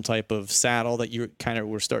there some type of saddle that you kind of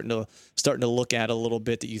were starting to look at a little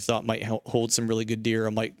bit, that you thought might hold some really good deer,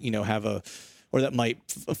 or might, you know, or that might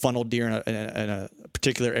funnel deer in a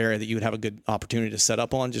particular area that you would have a good opportunity to set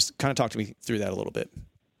up on? Just kind of talk to me through that a little bit.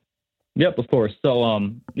 Yep, of course. So,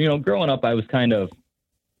 you know, growing up, I was kind of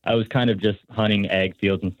just hunting ag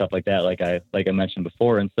fields and stuff like that, like I mentioned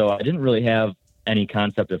before. And so I didn't really have any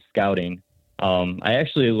concept of scouting. I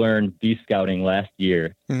actually learned beast scouting last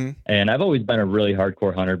year, mm-hmm. and I've always been a really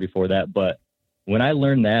hardcore hunter before that. But when I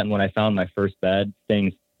learned that, and when I found my first bed,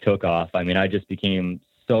 things took off. I mean, I just became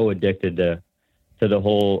so addicted to to the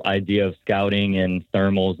whole idea of scouting and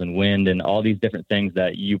thermals and wind and all these different things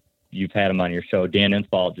that you've had him on your show. Dan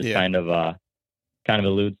Infalt just kind of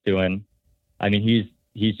alludes to, and I mean,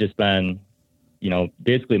 he's just been,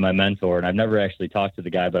 basically my mentor, and I've never actually talked to the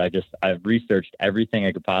guy, but I've researched everything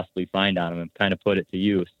I could possibly find on him and kind of put it to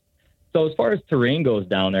use. So as far as terrain goes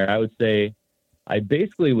down there, I would say I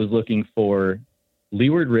basically was looking for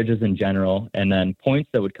leeward ridges in general, and then points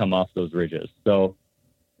that would come off those ridges. So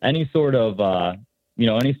any sort of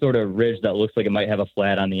ridge that looks like it might have a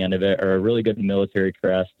flat on the end of it, or a really good military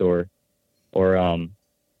crest, or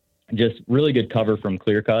just really good cover from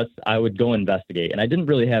clear cuts, I would go investigate. And I didn't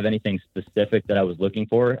really have anything specific that I was looking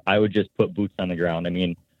for. I would just put boots on the ground. I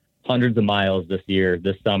mean, hundreds of miles this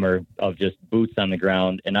summer of just boots on the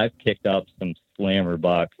ground. And I've kicked up some slammer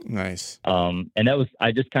bucks. Nice. And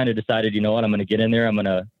I just kind of decided, you know what, I'm going to get in there. I'm going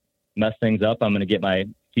to mess things up. I'm going to get my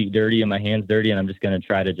feet dirty and my hands dirty. And I'm just going to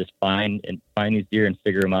try to just find these deer and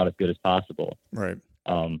figure them out as good as possible. Right.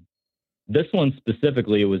 This one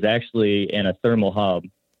specifically was actually in a thermal hub.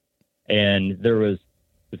 And there's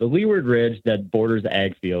a leeward ridge that borders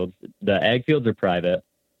ag fields. The ag fields are private,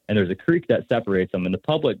 and there's a creek that separates them, and the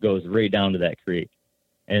public goes right down to that creek.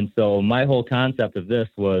 And so my whole concept of this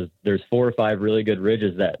was there's 4 or 5 really good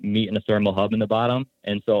ridges that meet in a thermal hub in the bottom.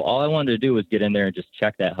 And so all I wanted to do was get in there and just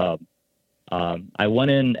check that hub. I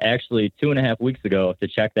went in actually 2.5 weeks ago to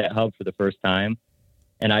check that hub for the first time,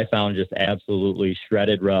 and I found just absolutely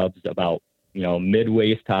shredded rubs about,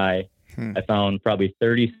 mid-waist high. I found probably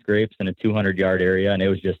 30 scrapes in a 200-yard area, and it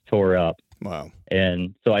was just tore up. Wow.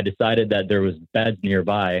 And so I decided that there was beds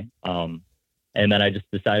nearby. And then I just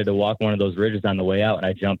decided to walk one of those ridges on the way out, and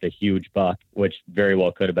I jumped a huge buck, which very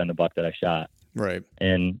well could have been the buck that I shot. Right.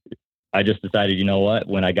 And I just decided, you know what,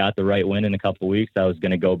 when I got the right wind in a couple of weeks, I was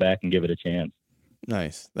going to go back and give it a chance.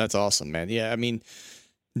 Nice. That's awesome, man. Yeah. I mean,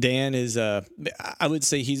 Dan is, I would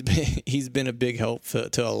say he's been a big help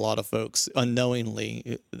to a lot of folks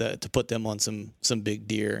unknowingly to put them on some big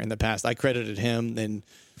deer in the past. I credited him in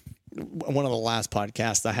one of the last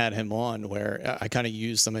podcasts I had him on, where I kind of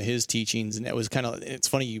used some of his teachings, and it's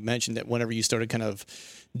funny you mentioned that whenever you started kind of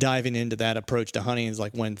diving into that approach to hunting is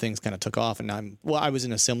like when things kind of took off. And I was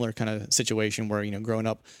in a similar kind of situation where, growing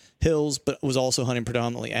up hills, but was also hunting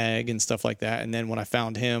predominantly ag and stuff like that. And then when I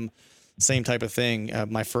found him, same type of thing.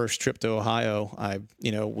 My first trip to Ohio, I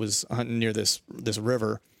was hunting near this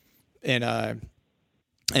river, and I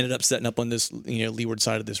ended up setting up on this leeward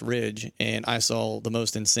side of this ridge, and I saw the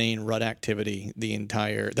most insane rut activity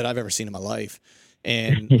that I've ever seen in my life.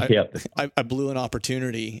 And Yep. I blew an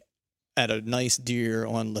opportunity at a nice deer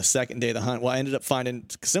on the second day of the hunt. Well, I ended up finding,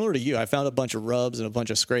 similar to you, I found a bunch of rubs and a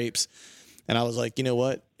bunch of scrapes. And I was like, you know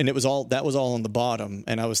what? And that was all on the bottom.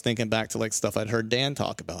 And I was thinking back to like stuff I'd heard Dan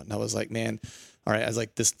talk about. And I was like, man, all right. I was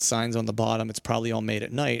like, this sign's on the bottom. It's probably all made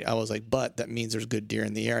at night. I was like, but that means there's good deer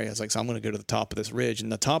in the area. I was like, so I'm going to go to the top of this ridge.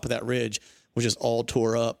 And the top of that ridge was just all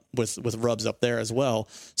tore up with rubs up there as well.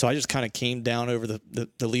 So I just kind of came down over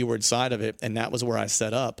the leeward side of it. And that was where I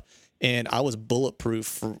set up. And I was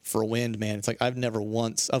bulletproof for wind, man. It's like I've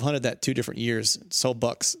hunted that 2 different years, saw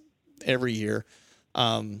bucks every year.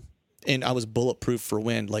 And I was bulletproof for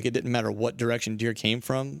wind. Like, it didn't matter what direction deer came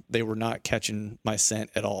from. They were not catching my scent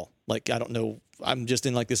at all. Like, I don't know. I'm just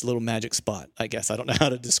in like this little magic spot, I guess. I don't know how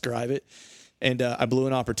to describe it. And I blew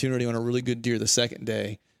an opportunity on a really good deer the second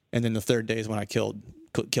day. And then the third day is when I killed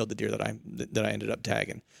the deer that I ended up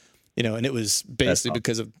tagging. And it was basically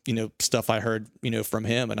because of, stuff I heard, from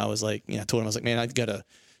him. And I was like, I told him, I was like, man, I've got to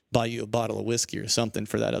buy you a bottle of whiskey or something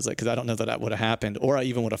for that. I was like, because I don't know that would have happened, or I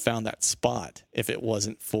even would have found that spot if it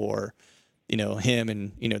wasn't for, him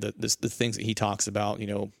and, the things that he talks about,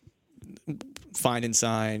 finding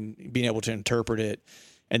sign, being able to interpret it,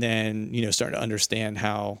 and then, starting to understand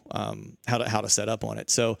how to set up on it.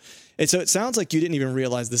 So it sounds like you didn't even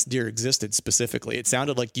realize this deer existed specifically. It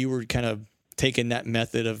sounded like you were kind of taking that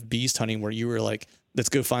method of beast hunting where you were like, let's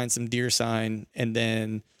go find some deer sign, and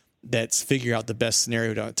then let's figure out the best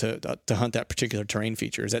scenario to hunt that particular terrain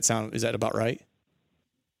feature. Is that about right?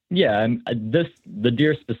 Yeah. The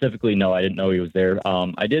deer specifically, no, I didn't know he was there.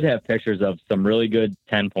 I did have pictures of some really good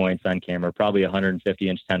 10 points on camera, probably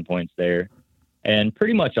 150-inch 10 points there, and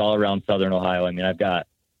pretty much all around Southern Ohio. I mean, I've got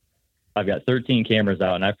 13 cameras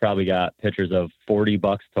out, and I've probably got pictures of 40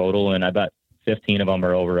 bucks total, and I bet 15 of them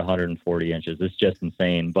are over 140 inches. It's just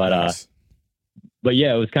insane. But, nice. But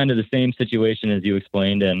yeah, it was kind of the same situation as you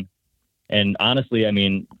explained. And honestly, I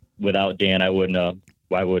mean, without Dan, I wouldn't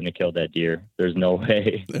have killed that deer. There's no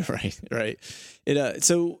way. Right.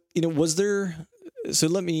 Was there,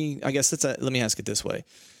 let me ask it this way.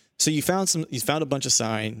 So you found a bunch of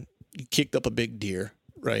sign, you kicked up a big deer,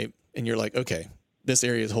 right? And you're like, okay, this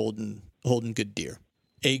area is holding good deer,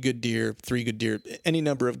 a good deer, 3 good deer, any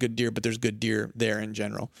number of good deer, but there's good deer there in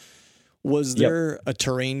general. Was there a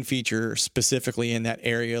terrain feature specifically in that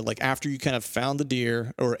area? Like after you kind of found the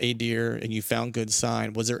deer or a deer and you found good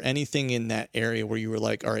sign, was there anything in that area where you were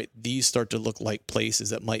like, all right, these start to look like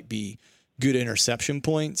places that might be good interception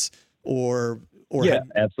points yeah,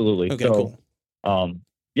 absolutely. Okay, so, cool.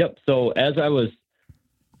 So as I was,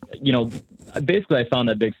 basically I found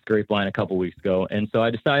that big scrape line a couple weeks ago. And so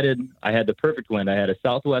I decided I had the perfect wind. I had a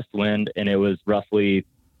southwest wind and it was roughly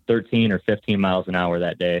 13 or 15 miles an hour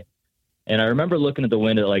that day. And I remember looking at the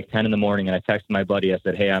wind at like 10 in the morning and I texted my buddy. I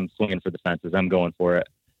said, hey, I'm swinging for the fences. I'm going for it.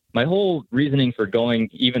 My whole reasoning for going,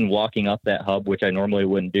 even walking up that hub, which I normally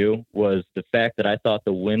wouldn't do, was the fact that I thought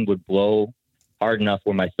the wind would blow hard enough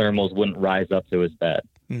where my thermals wouldn't rise up to his bed.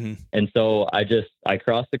 Mm-hmm. And so I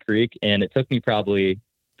crossed the creek and it took me probably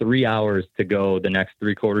 3 hours to go the next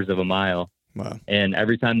 3/4 of a mile. Wow. And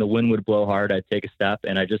every time the wind would blow hard, I'd take a step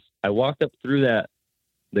and I walked up through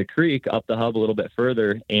the creek up the hub a little bit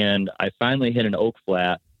further, and I finally hit an oak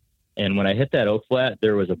flat. And when I hit that oak flat,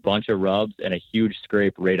 there was a bunch of rubs and a huge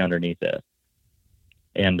scrape right underneath it.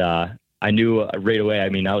 And I knew right away, I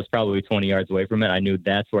mean, I was probably 20 yards away from it. I knew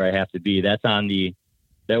that's where I have to be. That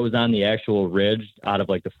was on the actual ridge out of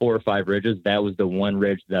like the 4 or 5 ridges. That was the one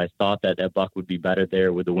ridge that I thought that buck would be better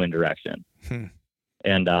there with the wind direction.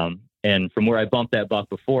 And from where I bumped that buck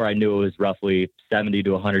before, I knew it was roughly 70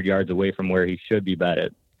 to 100 yards away from where he should be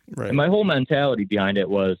bedded. Right. And my whole mentality behind it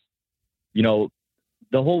was,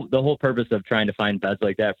 the whole purpose of trying to find beds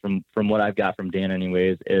like that from what I've got from Dan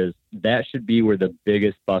anyways, is that should be where the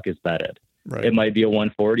biggest buck is bedded. Right. It might be a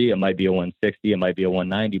 140, it might be a 160, it might be a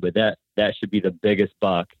 190, but that should be the biggest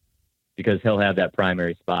buck because he'll have that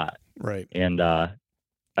primary spot. Right. And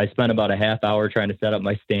I spent about a half hour trying to set up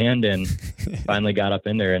my stand and finally got up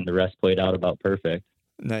in there, and the rest played out about perfect.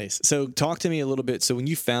 Nice. So talk to me a little bit. So when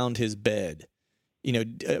you found his bed,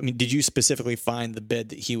 did you specifically find the bed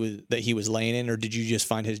that he was laying in, or did you just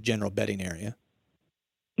find his general bedding area?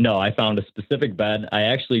 No, I found a specific bed. I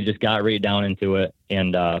actually just got right down into it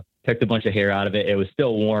and picked a bunch of hair out of it. It was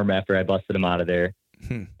still warm after I busted him out of there.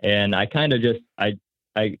 And I kind of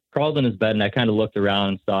I crawled in his bed and I kind of looked around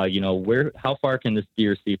and saw, how far can this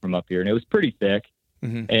deer see from up here? And it was pretty thick.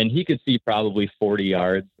 Mm-hmm. And he could see probably 40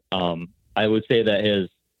 yards. I would say that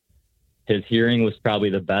his hearing was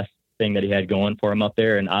probably the best thing that he had going for him up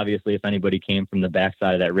there. And obviously if anybody came from the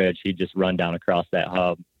backside of that ridge, he'd just run down across that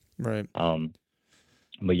hub. Right.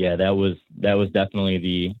 But yeah, that was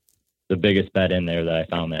definitely the biggest bed in there that I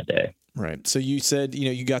found that day. Right. So you said,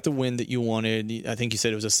 you got the wind that you wanted. I think you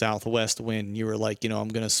said it was a southwest wind. You were like, I'm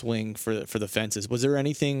going to swing for the fences. Was there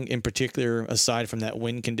anything in particular aside from that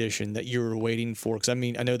wind condition that you were waiting for? Because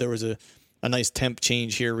I know there was a nice temp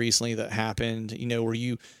change here recently that happened. Were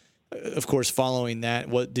you, of course, following that?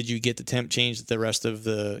 What did you get the temp change that the rest of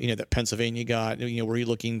the, that Pennsylvania got? Were you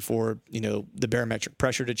looking for, the barometric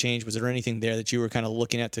pressure to change? Was there anything there that you were kind of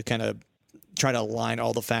looking at to kind of try to align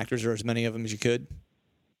all the factors or as many of them as you could?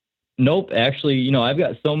 Nope. Actually, I've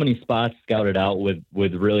got so many spots scouted out with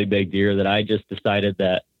really big deer that I just decided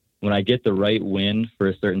that when I get the right wind for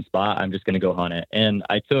a certain spot, I'm just going to go hunt it. And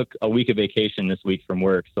I took a week of vacation this week from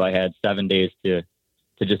work. So I had 7 days to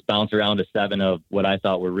just bounce around to 7 of what I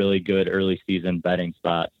thought were really good early season bedding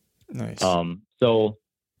spots. Nice. So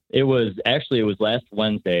it was last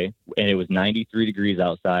Wednesday and it was 93 degrees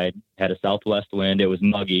outside, had a southwest wind. It was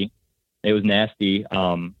muggy. It was nasty.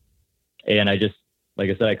 And I just, like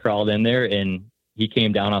I said, I crawled in there and he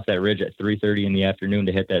came down off that ridge at 3:30 in the afternoon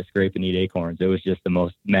to hit that scrape and eat acorns. It was just the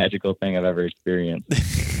most magical thing I've ever experienced.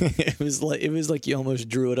 It was like you almost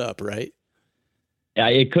drew it up, right? Yeah,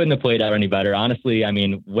 it couldn't have played out any better. Honestly,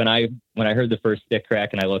 when I heard the first stick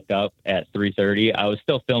crack and I looked up at 3:30, I was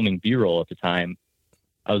still filming B-roll at the time.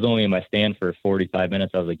 I was only in my stand for 45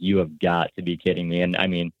 minutes. I was like, you have got to be kidding me. And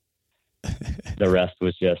the rest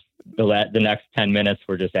was just the next 10 minutes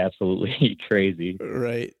were just absolutely crazy.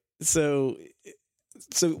 Right. So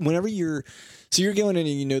whenever you're going in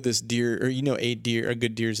and this deer or a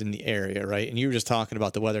good deer's in the area, right? And you were just talking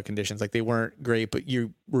about the weather conditions, like they weren't great, but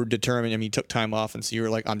you were determined. You took time off, and so you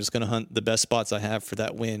were like, I'm just going to hunt the best spots I have for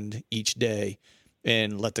that wind each day,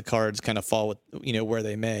 and let the cards kind of fall with where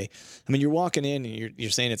they may. You're walking in and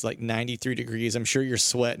you're saying it's like 93 degrees. I'm sure you're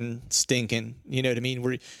sweating, stinking. You know what I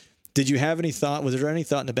mean? Did you have any thought? Was there any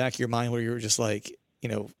thought in the back of your mind where you were just like,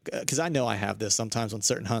 because I know I have this sometimes on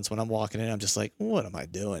certain hunts when I'm walking in, I'm just like, what am I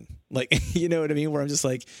doing? Like, you know what I mean? Where I'm just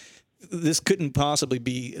like, this couldn't possibly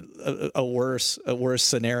be a worse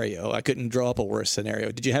scenario. I couldn't draw up a worse scenario.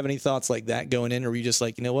 Did you have any thoughts like that going in, or were you just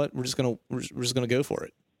like, you know what, we're just gonna go for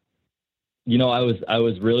it? I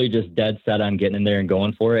was really just dead set on getting in there and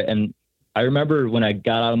going for it. And I remember when I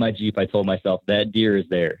got out of my Jeep, I told myself that deer is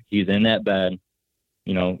there. He's in that bed,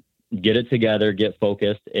 get it together, get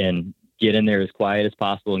focused, and get in there as quiet as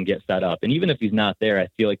possible and get set up. And even if he's not there, I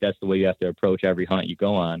feel like that's the way you have to approach every hunt you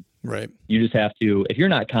go on. Right. You just have to, if you're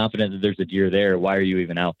not confident that there's a deer there, why are you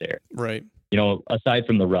even out there? Right. Aside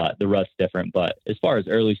from the rut's different, but as far as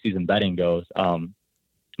early season bedding goes,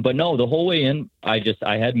 but no, the whole way in, I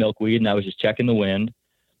had milkweed and I was just checking the wind.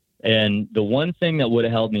 And the one thing that would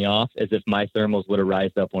have held me off is if my thermals would have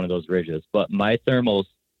rised up one of those ridges. But the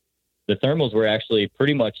thermals were actually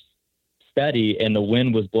pretty much steady, and the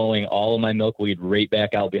wind was blowing all of my milkweed right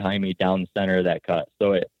back out behind me down the center of that cut.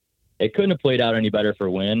 So it couldn't have played out any better for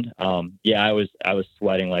wind. I was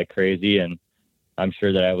sweating like crazy, and I'm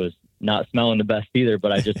sure that I was not smelling the best either,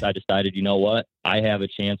 but I decided, you know what? I have a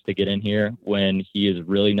chance to get in here when he is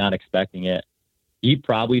really not expecting it. He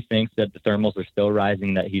probably thinks that the thermals are still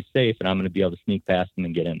rising, that he's safe, and I'm going to be able to sneak past him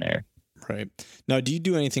and get in there. Right. Now, do you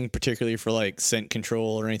do anything particularly for like scent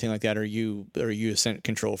control or anything like that? Are you a scent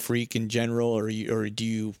control freak in general, or do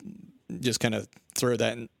you just kind of throw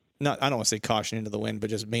that in, I don't want to say caution into the wind, but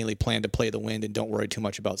just mainly plan to play the wind and don't worry too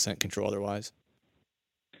much about scent control otherwise?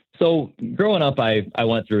 So growing up, I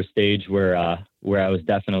went through a stage where I was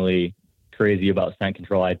definitely crazy about scent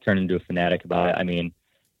control. I turned into a fanatic about it. I mean,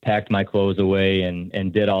 packed my clothes away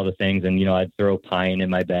and did all the things. And, I'd throw pine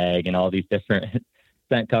in my bag and all these different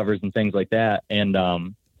scent covers and things like that. And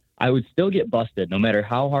I would still get busted. No matter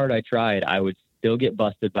how hard I tried, I would still get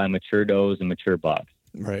busted by mature does and mature bucks.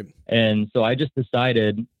 Right. And so I just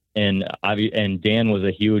decided, and Dan was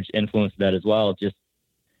a huge influence to that as well. Just,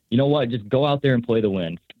 you know what? Just go out there and play the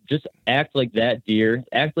wind. Just act like that deer.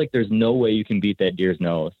 Act like there's no way you can beat that deer's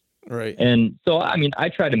nose. Right. And so, I mean, I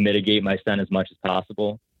try to mitigate my scent as much as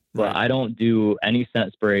possible, but right. I don't do any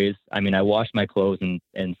scent sprays. I mean, I wash my clothes in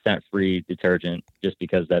scent-free detergent just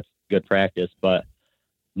because that's good practice. But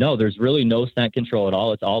no, there's really no scent control at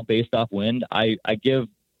all. It's all based off wind. I give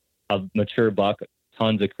a mature buck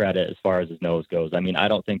tons of credit as far as his nose goes. I mean, I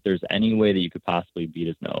don't think there's any way that you could possibly beat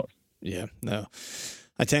his nose. Yeah, no.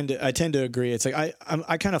 I tend to agree. It's like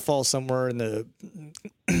I kind of fall somewhere in the,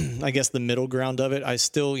 I guess, the middle ground of it. I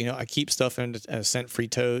still, I keep stuff in a scent-free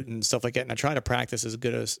tote and stuff like that, and I try to practice as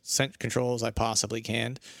good as scent control as I possibly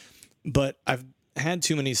can. But I've had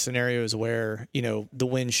too many scenarios where the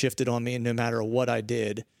wind shifted on me, and no matter what I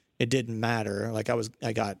did, it didn't matter. Like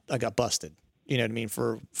I got busted. You know what I mean?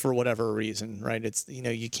 For whatever reason, right? It's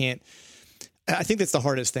you can't. I think that's the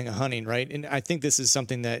hardest thing of hunting, right? And I think this is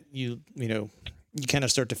something that you kind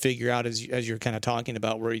of start to figure out as you're kind of talking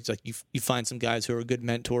about, where it's like you find some guys who are good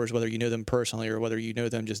mentors, whether you know them personally or whether you know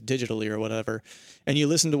them just digitally or whatever, and you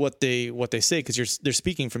listen to what they say, because they're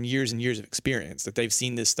speaking from years and years of experience, that they've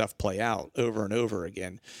seen this stuff play out over and over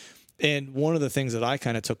again. And one of the things that I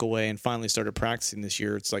kind of took away and finally started practicing this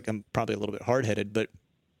year, it's like I'm probably a little bit hard-headed, but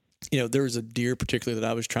there was a deer particularly that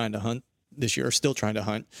I was trying to hunt this year, or still trying to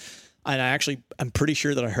hunt. And I'm pretty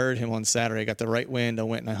sure that I heard him on Saturday. I got the right wind. I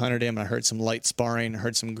went and I hunted him. And I heard some light sparring, I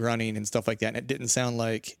heard some grunting and stuff like that. And it didn't sound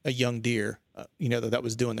like a young deer, that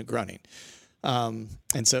was doing the grunting. And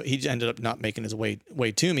so he ended up not making his way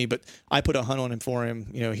to me, but I put a hunt on him for him.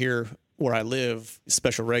 Here where I live,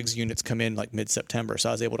 special regs units come in like mid-September. So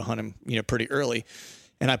I was able to hunt him, pretty early.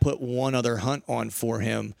 And I put one other hunt on for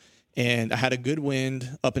him. And I had a good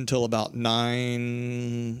wind up until about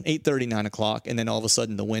 8:30, 9 o'clock. And then all of a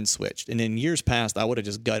sudden the wind switched. And in years past, I would have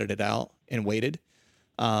just gutted it out and waited.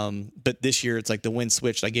 But this year it's like the wind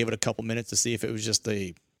switched. I gave it a couple minutes to see if it was just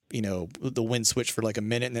the wind switched for like a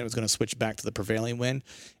minute, and then it was going to switch back to the prevailing wind.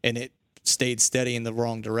 And it stayed steady in the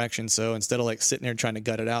wrong direction. So instead of like sitting there trying to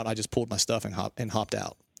gut it out, I just pulled my stuff and hopped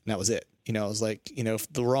out. And that was it. I was like,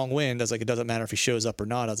 if the wrong wind, I was like, it doesn't matter if he shows up or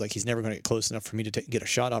not. I was like, he's never going to get close enough for me to get a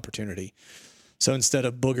shot opportunity. So instead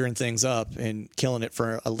of boogering things up and killing it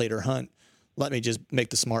for a later hunt, let me just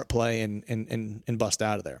make the smart play and bust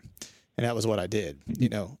out of there. And that was what I did,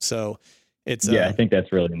 So it's I think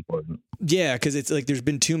that's really important. Yeah, because it's like there's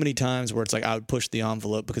been too many times where it's like I would push the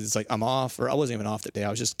envelope because it's like I'm off, or I wasn't even off that day. I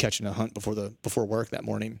was just catching a hunt before work that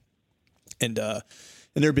morning, and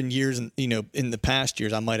there have been years, in the past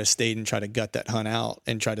years, I might have stayed and tried to gut that hunt out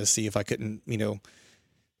and try to see if I couldn't,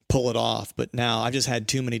 pull it off. But now I've just had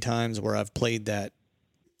too many times where I've played that,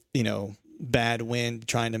 bad wind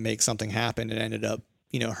trying to make something happen and ended up,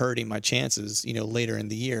 hurting my chances, later in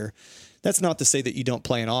the year. That's not to say that you don't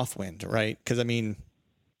play an off wind, right? Because I mean,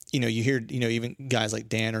 you hear, even guys like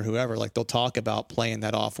Dan or whoever, like they'll talk about playing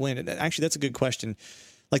that off wind. And actually, that's a good question.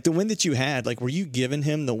 Like the wind that you had, like, were you giving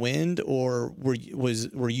him the wind, or were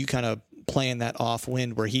you kind of playing that off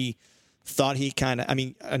wind where he thought he kind of, I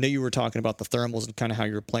mean, I know you were talking about the thermals and kind of how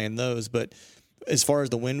you were playing those, but as far as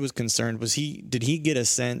the wind was concerned, did he get a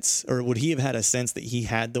sense, or would he have had a sense that he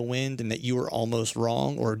had the wind and that you were almost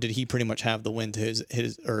wrong, or did he pretty much have the wind to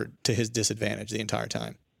his disadvantage the entire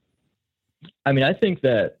time? I mean, I think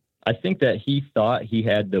that he thought he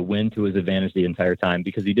had the wind to his advantage the entire time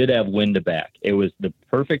because he did have wind to back. It was the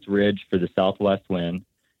perfect ridge for the southwest wind.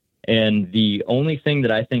 And the only thing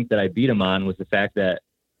that I think that I beat him on was the fact that,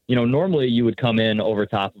 normally you would come in over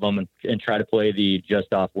top of him and try to play the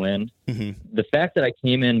just off wind. Mm-hmm. The fact that I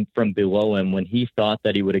came in from below him when he thought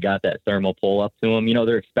that he would have got that thermal pull up to him,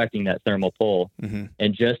 they're expecting that thermal pull. Mm-hmm.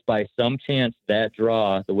 And just by some chance, that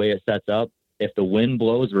draw, the way it sets up, if the wind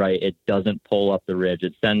blows right, it doesn't pull up the ridge.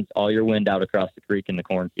 It sends all your wind out across the creek in the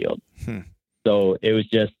cornfield. So it was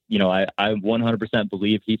just, I 100%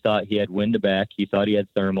 believe he thought he had wind to back. He thought he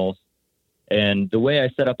had thermals. And the way I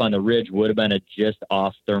set up on the ridge would have been a just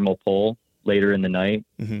off thermal pull later in the night.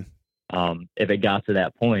 Mm-hmm. If it got to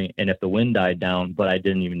that point and if the wind died down, but I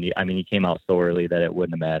didn't even he came out so early that it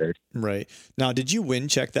wouldn't have mattered. Right. Now, did you wind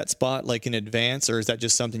check that spot like in advance, or is that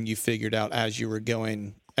just something you figured out as you were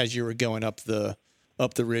going up the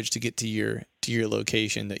ridge to get to your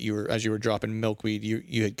location as you were dropping milkweed,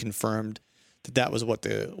 you had confirmed that was what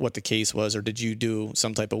the case was, or did you do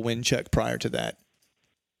some type of wind check prior to that?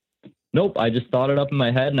 Nope. I just thought it up in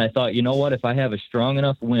my head and I thought, you know what, if I have a strong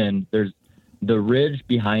enough wind, there's the ridge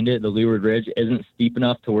behind it, the Leeward Ridge isn't steep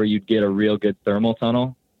enough to where you'd get a real good thermal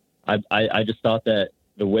tunnel. I just thought that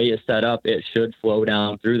the way it's set up, it should flow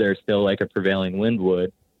down through there still like a prevailing wind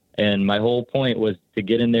would. And my whole point was to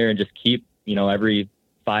get in there and just keep, every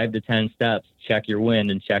 5 to 10 steps, check your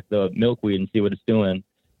wind and check the milkweed and see what it's doing.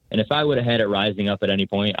 And if I would have had it rising up at any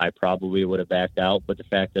point, I probably would have backed out. But the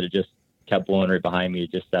fact that it just kept blowing right behind me,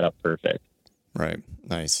 it just set up perfect. Right.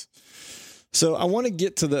 Nice. So I want to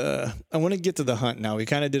get to the hunt now. We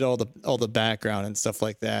kind of did all the background and stuff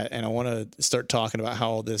like that, and I want to start talking about how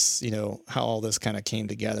all this kind of came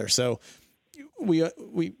together. So we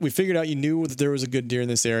figured out you knew that there was a good deer in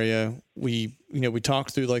this area. We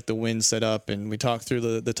talked through like the wind setup, and we talked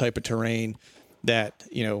through the type of terrain that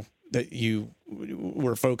you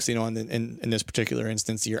were focusing on in this particular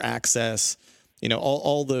instance, your access,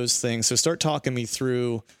 all those things. So start talking me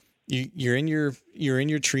through. You're in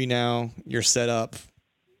your tree now. You're set up.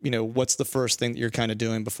 What's the first thing that you're kind of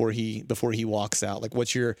doing before he walks out? Like,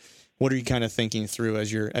 what are you kind of thinking through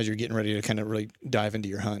as you're getting ready to kind of really dive into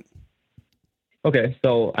your hunt? Okay,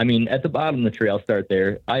 so I mean, at the bottom of the tree, I'll start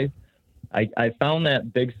there. I found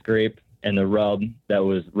that big scrape and the rub that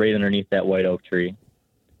was right underneath that white oak tree,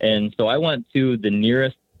 and so I went to the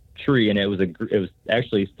nearest tree, and it was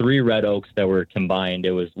actually 3 red oaks that were combined.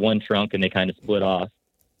 It was one trunk, and they kind of split off.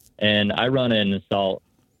 And I run in and salt,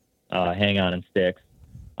 hang on and sticks.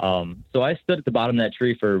 So I stood at the bottom of that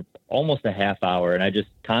tree for almost a half hour, and I just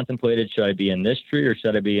contemplated, should I be in this tree or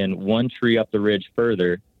should I be in one tree up the ridge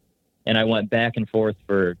further? And I went back and forth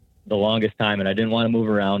for the longest time, and I didn't want to move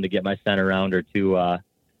around to get my scent around or to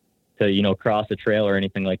cross a trail or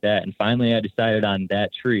anything like that. And finally I decided on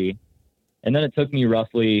that tree. And then it took me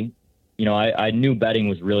roughly, I knew bedding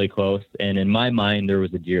was really close, and in my mind there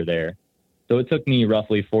was a deer there. So it took me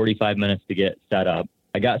roughly 45 minutes to get set up.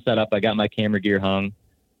 I got set up. I got my camera gear hung.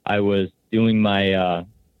 I was doing as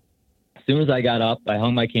soon as I got up, I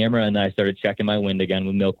hung my camera and then I started checking my wind again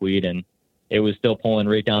with milkweed, and it was still pulling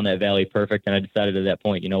right down that valley perfect. And I decided at that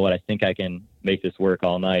point, you know what, I think I can make this work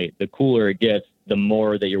all night. The cooler it gets, the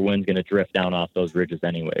more that your wind's going to drift down off those ridges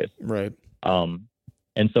anyways. Right.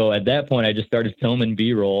 And so at that point I just started filming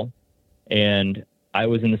B-roll, and I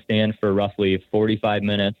was in the stand for roughly 45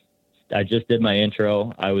 minutes. I just did my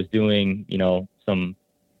intro. I was doing, some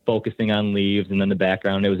focusing on leaves and then the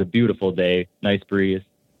background. It was a beautiful day, nice breeze.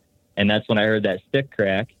 And that's when I heard that stick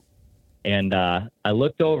crack. And I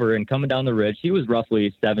looked over, and coming down the ridge, he was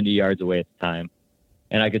roughly 70 yards away at the time.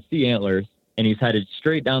 And I could see antlers, and he's headed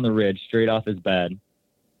straight down the ridge, straight off his bed.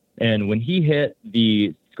 And when he hit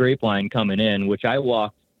the scrape line coming in, which I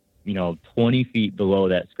walked, 20 feet below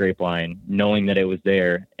that scrape line, knowing that it was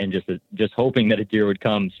there and just hoping that a deer would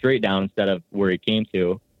come straight down instead of where he came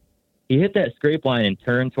to. He hit that scrape line and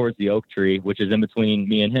turned towards the oak tree, which is in between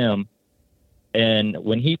me and him. And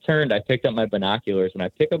when he turned, I picked up my binoculars, and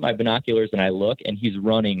I look, and he's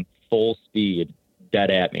running full speed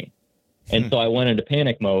dead at me. And so I went into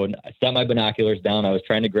panic mode. I set my binoculars down. I was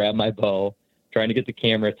trying to grab my bow, trying to get the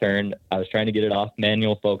camera turned. I was trying to get it off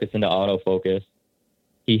manual focus into autofocus.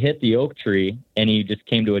 He hit the oak tree, and he just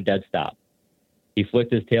came to a dead stop. He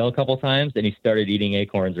flicked his tail a couple times, and he started eating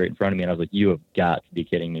acorns right in front of me. And I was like, you have got to be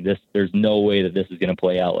kidding me. There's no way that this is going to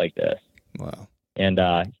play out like this. Wow. And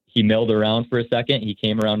he milled around for a second. He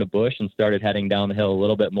came around a bush and started heading down the hill a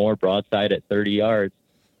little bit more, broadside at 30 yards.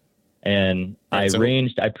 And I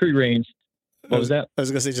pre-ranged. What was that? I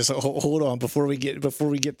was gonna say, just hold on before we get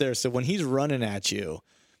there. So when he's running at you,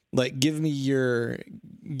 like, give me your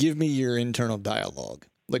internal dialogue.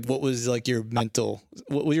 Like, what was your mental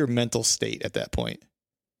state at that point?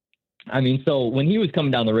 I mean, so when he was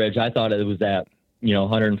coming down the ridge, I thought it was that,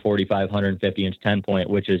 145, 150 inch 10 point,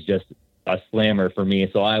 which is just a slammer for me.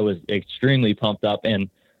 So I was extremely pumped up. And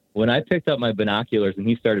when I picked up my binoculars and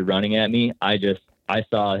he started running at me, I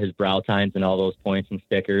saw his brow tines and all those points and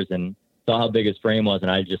stickers and saw how big his frame was.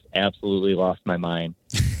 And I just absolutely lost my mind.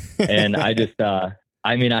 And I just,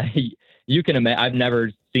 you can imagine, I've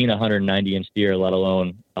never seen a 190 inch deer, let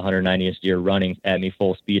alone a 190 inch deer running at me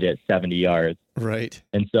full speed at 70 yards. Right.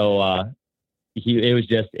 And so,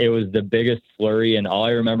 it was the biggest flurry. And all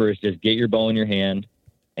I remember is just get your bow in your hand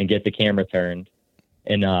and get the camera turned.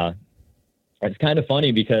 And, it's kind of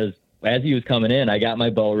funny because as he was coming in, I got my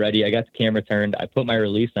bow ready. I got the camera turned. I put my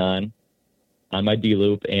release on my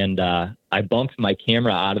D-loop, and, I bumped my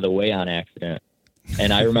camera out of the way on accident.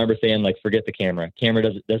 And I remember saying, like, forget the camera.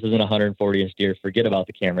 This isn't a 140 inch deer. Forget about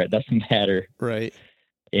the camera. It doesn't matter. Right.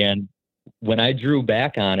 And when I drew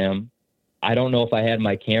back on him, I don't know if I had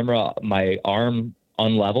my arm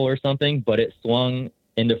unlevel or something, but it swung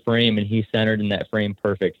into frame and he centered in that frame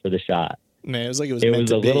perfect for the shot. Man, it was like it was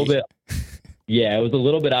a little bit. Yeah, it was a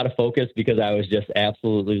little bit out of focus because I was just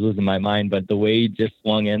absolutely losing my mind, but the way he just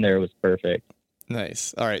swung in there was perfect.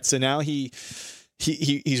 Nice. All right. So now he's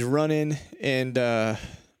running and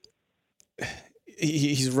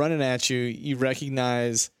he's running at you. You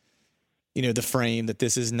recognize, the frame, that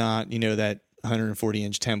this is not, that 140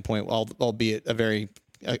 inch 10 point, albeit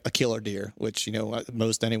a killer deer, which,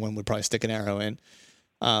 most anyone would probably stick an arrow in.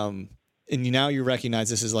 And now you recognize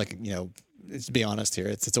this is like, let's be honest here.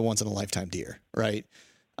 It's a once in a lifetime deer. Right.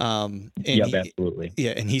 Absolutely.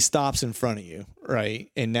 Yeah. And he stops in front of you.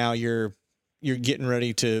 Right. And now you're getting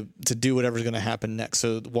ready to do whatever's going to happen next.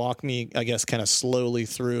 So walk me, I guess, kind of slowly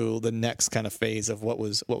through the next kind of phase of what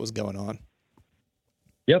was going on.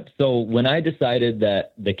 Yep. So when I decided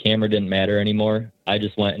that the camera didn't matter anymore, I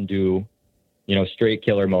just went and do, straight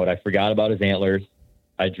killer mode. I forgot about his antlers.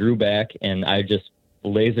 I drew back and I just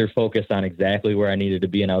laser focused on exactly where I needed to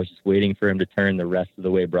be. And I was just waiting for him to turn the rest of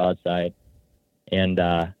the way broadside. And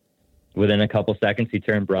within a couple seconds, he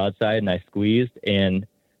turned broadside and I squeezed, and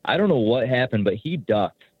I don't know what happened, but he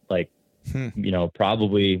ducked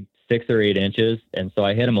probably 6 or 8 inches. And so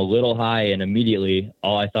I hit him a little high, and immediately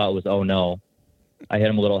all I thought was, oh no, I hit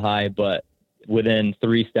him a little high, but within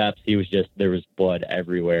 3 steps, there was blood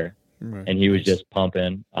everywhere. Right. And he was just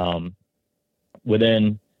pumping.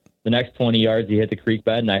 Within the next 20 yards, he hit the creek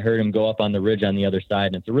bed, and I heard him go up on the ridge on the other side.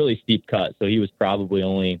 And it's a really steep cut. So he was probably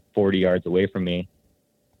only 40 yards away from me.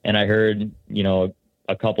 And I heard,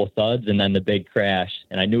 a couple thuds and then the big crash,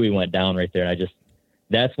 and I knew he went down right there. And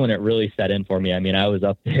that's when it really set in for me. I mean, I was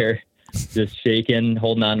up there just shaking,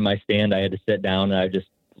 holding on to my stand. I had to sit down, and I just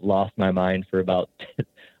lost my mind for about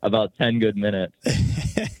 10 good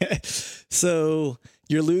minutes. So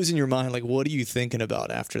you're losing your mind. Like, what are you thinking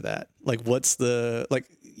about after that? Like, what's the, like,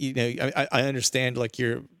 I understand, like,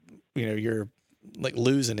 you're like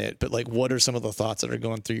losing it, but like, what are some of the thoughts that are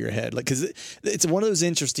going through your head? Like, cause it's one of those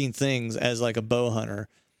interesting things as like a bow hunter,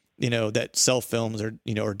 that self-films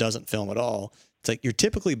or doesn't film at all. It's like, you're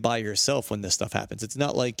typically by yourself when this stuff happens. It's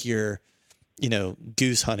not like you're,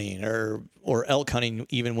 goose hunting or elk hunting,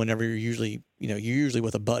 even whenever you're usually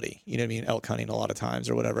with a buddy, elk hunting a lot of times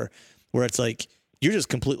or whatever, where it's like, you're just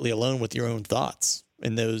completely alone with your own thoughts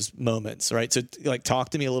in those moments. Right. So like, talk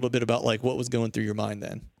to me a little bit about like what was going through your mind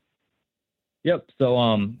then. Yep. So,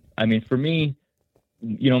 for me,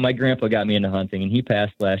 my grandpa got me into hunting, and he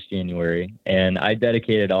passed last January, and I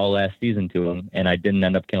dedicated all last season to him, and I didn't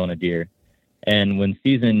end up killing a deer. And when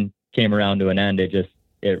season came around to an end, it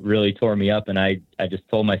really tore me up. And I just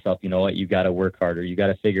told myself, you know what, you got to work harder. You got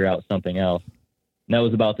to figure out something else. And that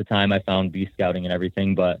was about the time I found bee scouting and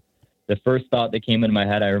everything. But the first thought that came into my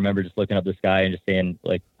head, I remember just looking up the sky and just saying,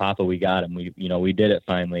 like, Papa, we got him. We did it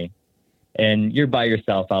finally. And you're by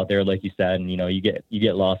yourself out there, like you said, and, you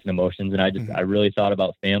get lost in emotions. And I really thought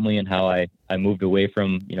about family and how I moved away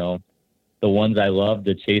from, the ones I loved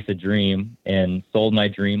to chase a dream, and sold my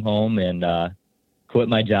dream home and quit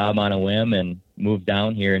my job on a whim and moved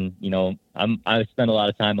down here. And, I spend a lot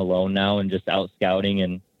of time alone now and just out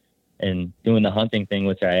scouting and doing the hunting thing,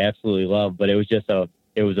 which I absolutely love. But it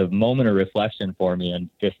was a moment of reflection for me and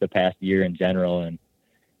just the past year in general,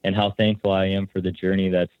 and how thankful I am for the journey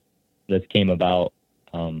that's came about.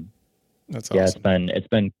 That's yeah, awesome. it's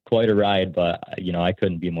been quite a ride, but I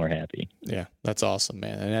couldn't be more happy. Yeah, that's awesome,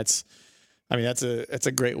 man. And that's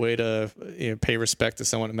a great way to pay respect to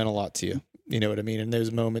someone that meant a lot to you. You know what I mean? In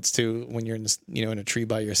those moments too, when you're in this, in a tree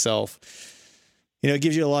by yourself, it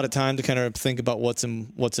gives you a lot of time to kind of think about what's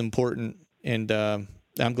important. And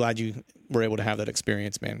I'm glad you were able to have that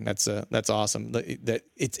experience, man. That's awesome. That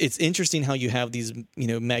it's interesting how you have these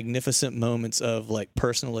magnificent moments of like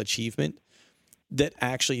personal achievement that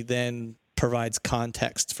actually then provides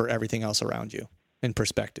context for everything else around you and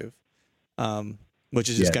perspective, which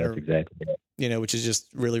is just kind of exactly it. which is just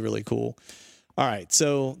really, really cool. All right,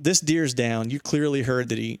 so this deer's down. You clearly heard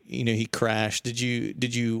that he crashed. Did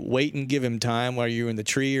you wait and give him time while you were in the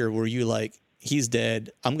tree, or were you like, he's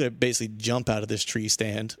dead, I'm gonna basically jump out of this tree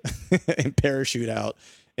stand and parachute out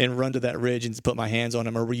and run to that ridge and put my hands on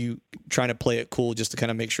him, or were you trying to play it cool just to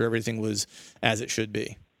kind of make sure everything was as it should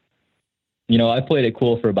be? I played it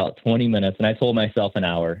cool for about 20 minutes, and I told myself an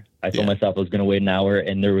hour. I told myself I was going to wait an hour,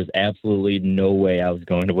 and there was absolutely no way I was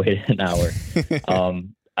going to wait an hour.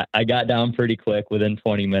 I got down pretty quick within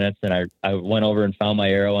 20 minutes, and I went over and found my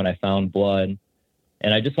arrow, and I found blood.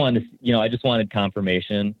 And I just wanted to, I just wanted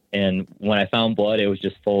confirmation. And when I found blood, it was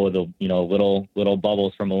just full of the, little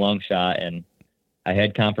bubbles from a lung shot. And I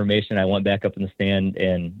had confirmation. I went back up in the stand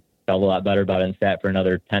and felt a lot better about it and sat for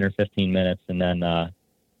another 10 or 15 minutes, and then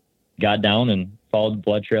got down and followed the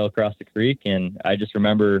blood trail across the creek. And I just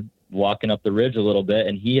remember walking up the ridge a little bit,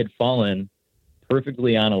 and he had fallen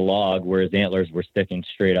perfectly on a log where his antlers were sticking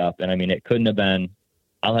straight up. And I mean, it couldn't have been,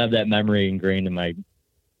 I'll have that memory ingrained in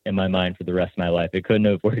my mind for the rest of my life. It couldn't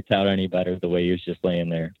have worked out any better the way he was just laying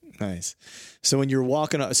there. Nice. So when you're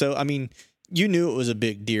walking up, so, I mean, you knew it was a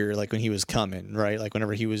big deer, like when he was coming, right? Like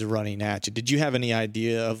whenever he was running at you, did you have any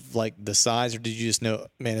idea of like the size, or did you just know,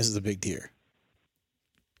 man, this is a big deer?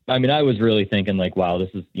 I mean, I was really thinking like, wow, this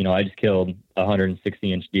is, I just killed a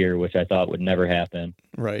 160-inch deer, which I thought would never happen.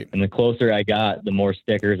 Right. And the closer I got, the more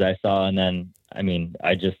stickers I saw. And then, I mean,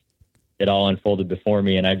 it all unfolded before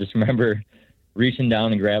me. And I just remember reaching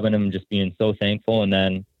down and grabbing him and just being so thankful. And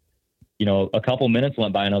then, a couple minutes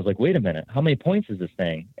went by, and I was like, wait a minute, how many points is this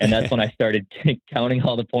thing? And that's when I started counting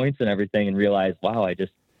all the points and everything and realized, wow, I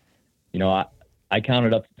just, I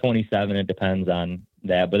counted up to 27. It depends on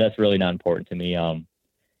that, but that's really not important to me.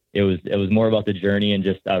 It was more about the journey, and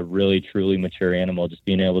just a really truly mature animal. Just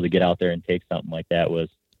being able to get out there and take something like that was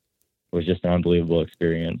just an unbelievable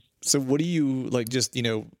experience. So what do you like? Just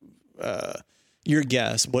your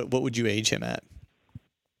guess. What would you age him at?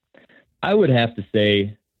 I would have to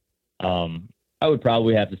say, I would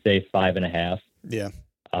probably have to say 5.5. Yeah.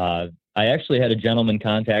 I actually had a gentleman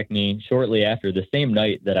contact me shortly after, the same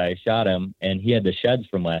night that I shot him, and he had the sheds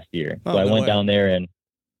from last year. So I went down there and.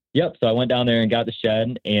 Yep. So I went down there and got the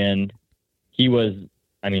shed, and he was,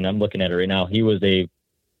 I mean, I'm looking at it right now. He was a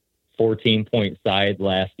 14-point side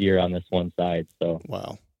last year on this one side. So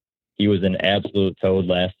wow, he was an absolute toad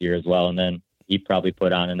last year as well. And then he probably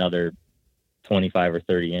put on another 25 or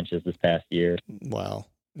 30 inches this past year. Wow.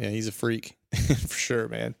 Yeah. He's a freak for sure,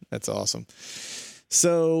 man. That's awesome.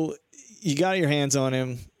 So you got your hands on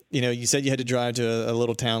him. You said you had to drive to a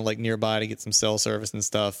little town like nearby to get some cell service and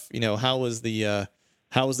stuff.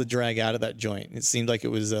 How was the drag out of that joint? It seemed like it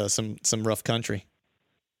was some rough country.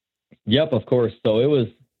 Yep, of course. So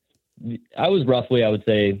I was roughly, I would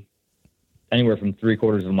say, anywhere from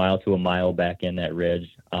 3/4 of a mile to a mile back in that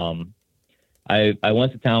ridge. I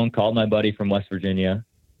went to town, called my buddy from West Virginia,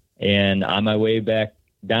 and on my way back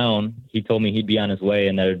down, he told me he'd be on his way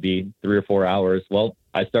and that it'd be 3 or 4 hours. Well,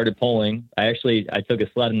 I started pulling. I took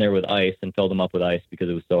a sled in there with ice and filled him up with ice because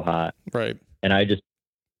it was so hot. Right. And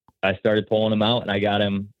I started pulling him out, and I got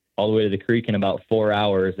him all the way to the creek in about 4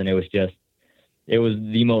 hours. And it was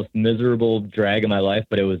the most miserable drag of my life,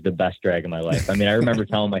 but it was the best drag of my life. I mean, I remember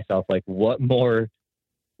telling myself, like, what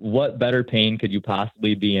better pain could you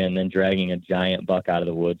possibly be in than dragging a giant buck out of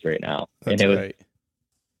the woods right now? That's and it right.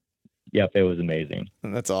 Yep. It was amazing.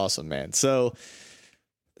 That's awesome, man. So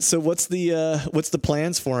what's the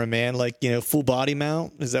plans for him, man? Like, full body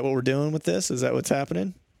mount? Is that what we're doing with this? Is that what's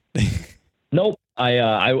happening? Nope.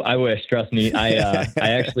 I wish, trust me. I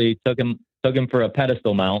actually took him for a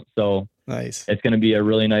pedestal mount. So nice. It's going to be a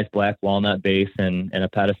really nice black walnut base and a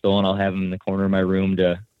pedestal, and I'll have him in the corner of my room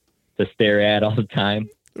to stare at all the time.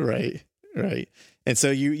 Right. And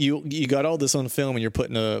so you got all this on film, and you're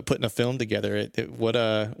putting a film together.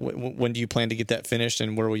 When do you plan to get that finished,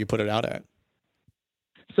 and where will you put it out at?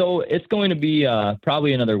 So it's going to be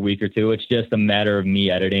probably another week or two. It's just a matter of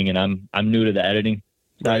me editing, and I'm new to the editing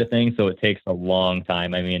side of things, so it takes a long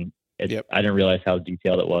time. I mean, I didn't realize how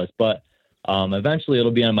detailed it was, but eventually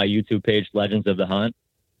it'll be on my YouTube page, Legends of the Hunt.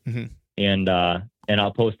 Mm-hmm. and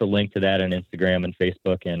I'll post a link to that on Instagram and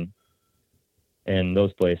Facebook and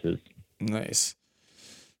those places. Nice.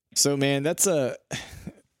 So, man, that's what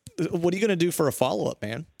are you going to do for a follow-up,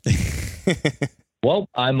 man? Well,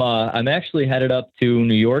 I'm actually headed up to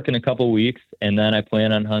New York in a couple of weeks, and then I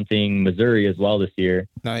plan on hunting Missouri as well this year.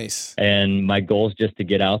 Nice. And my goal is just to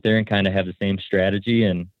get out there and kind of have the same strategy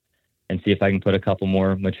and see if I can put a couple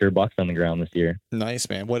more mature bucks on the ground this year. Nice,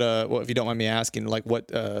 man. What if you don't mind me asking, like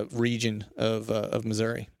what region of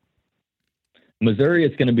Missouri? Missouri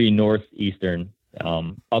is going to be northeastern,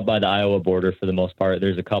 up by the Iowa border for the most part.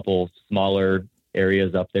 There's a couple smaller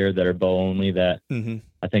areas up there that are bow only that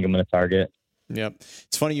I think I'm going to target. Yep.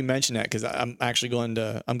 It's funny you mentioned that because I'm actually going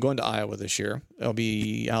to Iowa this year. I'll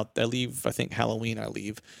be out. I leave, I think Halloween I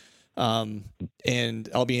leave. And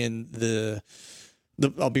I'll be in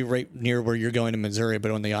I'll be right near where you're going to Missouri, but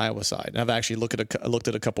on the Iowa side. And I've actually looked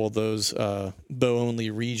at a couple of those bow only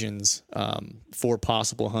regions for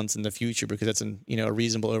possible hunts in the future because that's a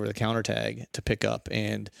reasonable over the counter tag to pick up,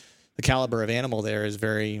 and the caliber of animal there is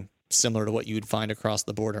very similar to what you would find across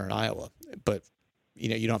the border in Iowa. But you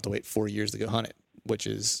don't have to wait 4 years to go hunt it, which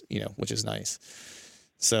is nice.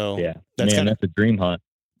 So yeah, that's a dream hunt.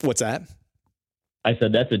 What's that? I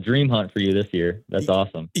said, that's a dream hunt for you this year. That's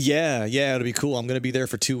awesome. Yeah. It'll be cool. I'm going to be there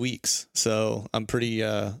for 2 weeks. So I'm pretty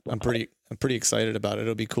excited about it.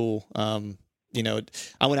 It'll be cool. I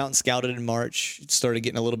went out and scouted in March, started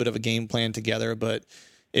getting a little bit of a game plan together, but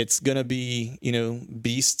it's going to be,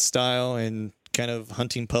 beast style and kind of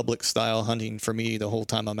hunting public style hunting for me the whole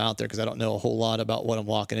time I'm out there. Cause I don't know a whole lot about what I'm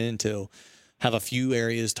walking into. Have a few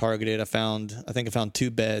areas targeted. I think I found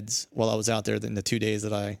 2 beds while I was out there in the 2 days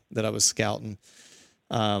that I was scouting.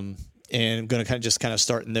 And I'm going to kind of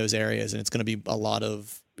start in those areas, and it's going to be a lot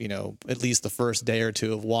of, at least the first day or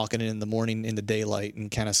two of walking in the morning in the daylight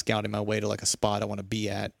and kind of scouting my way to like a spot I want to be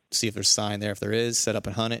at, see if there's sign there. If there is, set up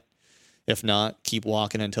and hunt it. If not, keep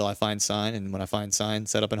walking until I find sign. And when I find sign,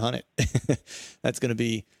 set up and hunt it. It's going to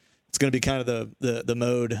be kind of the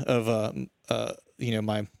mode of,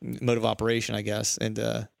 my mode of operation, I guess.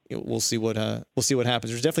 And, we'll see what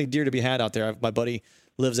happens. There's definitely deer to be had out there. My buddy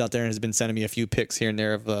lives out there and has been sending me a few pics here and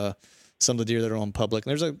there of some of the deer that are on public.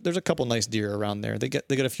 And there's a couple nice deer around there. They got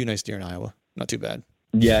a few nice deer in Iowa. Not too bad.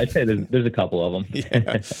 Yeah, I'd say there's a couple of them.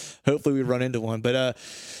 Yeah. Hopefully we run into one. But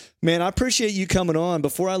man, I appreciate you coming on.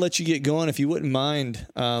 Before I let you get going, if you wouldn't mind,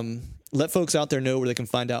 let folks out there know where they can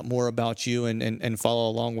find out more about you and follow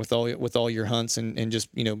along with all your hunts and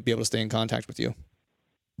just be able to stay in contact with you.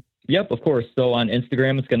 Yep, of course. So on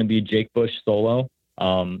Instagram, it's going to be Jake Bush Solo.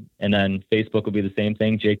 And then Facebook will be the same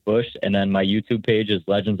thing, Jake Bush. And then my YouTube page is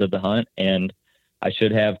Legends of the Hunt. And I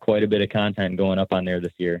should have quite a bit of content going up on there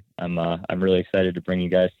this year. I'm really excited to bring you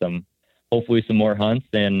guys hopefully some more hunts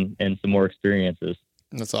and some more experiences.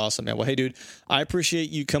 That's awesome, man. Well, hey, dude, I appreciate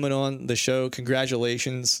you coming on the show.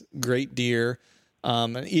 Congratulations. Great deer.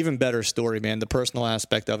 An even better story, man. The personal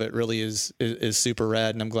aspect of it really is super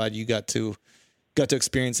rad. And I'm glad you got to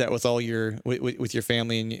experience that with all with your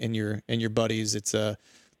family and your buddies. It's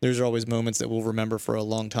those are always moments that we'll remember for a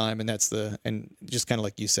long time, and and just kind of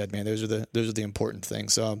like you said, man, those are the important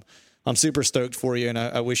things. So I'm super stoked for you, and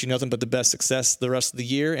I wish you nothing but the best success the rest of the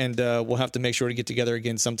year. And we'll have to make sure to get together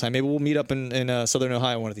again sometime. Maybe we'll meet up in Southern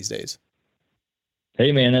Ohio one of these days.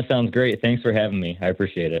 Hey, man, that sounds great. Thanks for having me. I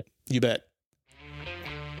appreciate it. You bet.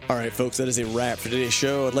 All right, folks, that is a wrap for today's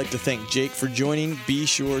show. I'd like to thank Jake for joining. Be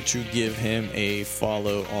sure to give him a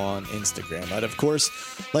follow on Instagram. I'd, of course,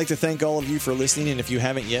 like to thank all of you for listening. And if you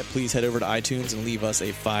haven't yet, please head over to iTunes and leave us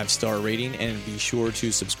a 5-star rating. And be sure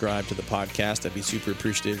to subscribe to the podcast. I'd be super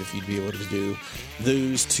appreciative if you'd be able to do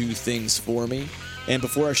those 2 things for me. And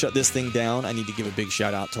before I shut this thing down, I need to give a big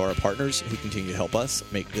shout out to our partners who continue to help us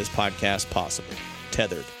make this podcast possible.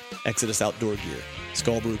 Tethered, Exodus Outdoor Gear,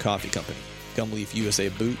 Skull Brew Coffee Company, Gumleaf USA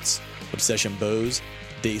Boots, Obsession Bows,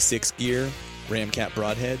 Day 6 Gear, Ramcat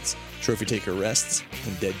Broadheads, Trophy Taker Rests,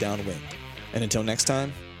 and Dead Downwind. And until next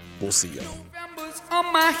time, we'll see you. November's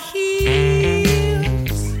on my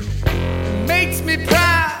heels, makes me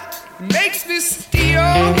proud, makes me steal.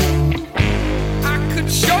 I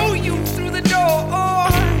could show you through the door,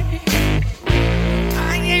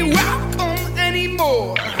 I ain't welcome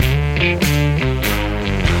anymore.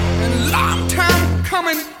 And long time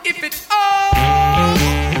coming, if it all,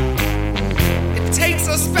 it takes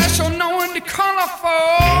a special knowing to color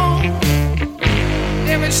for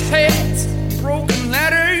damaged heads, broken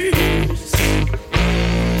letters,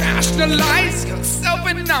 rationalize yourself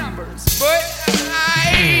in numbers, but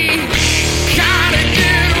I gotta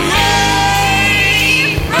get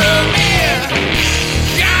away from here.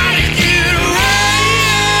 Gotta get away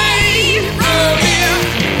from here.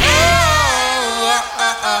 Oh.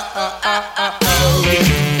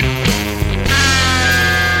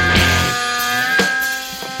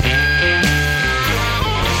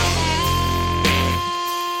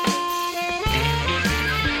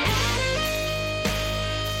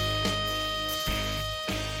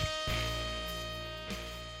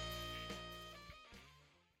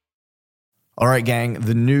 All right, gang,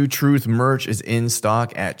 the new Truth merch is in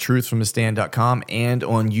stock at truthfromthestand.com and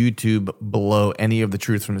on YouTube below any of the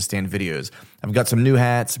Truth from the Stand videos. I've got some new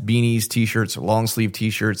hats, beanies, t-shirts, long sleeve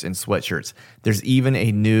t-shirts, and sweatshirts. There's even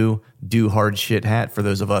a new Do Hard Shit hat for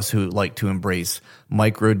those of us who like to embrace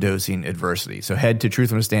micro-dosing adversity. So head to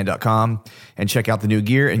truthfromthestand.com and check out the new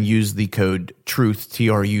gear and use the code TRUTH,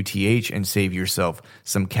 T-R-U-T-H, and save yourself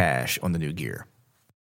some cash on the new gear.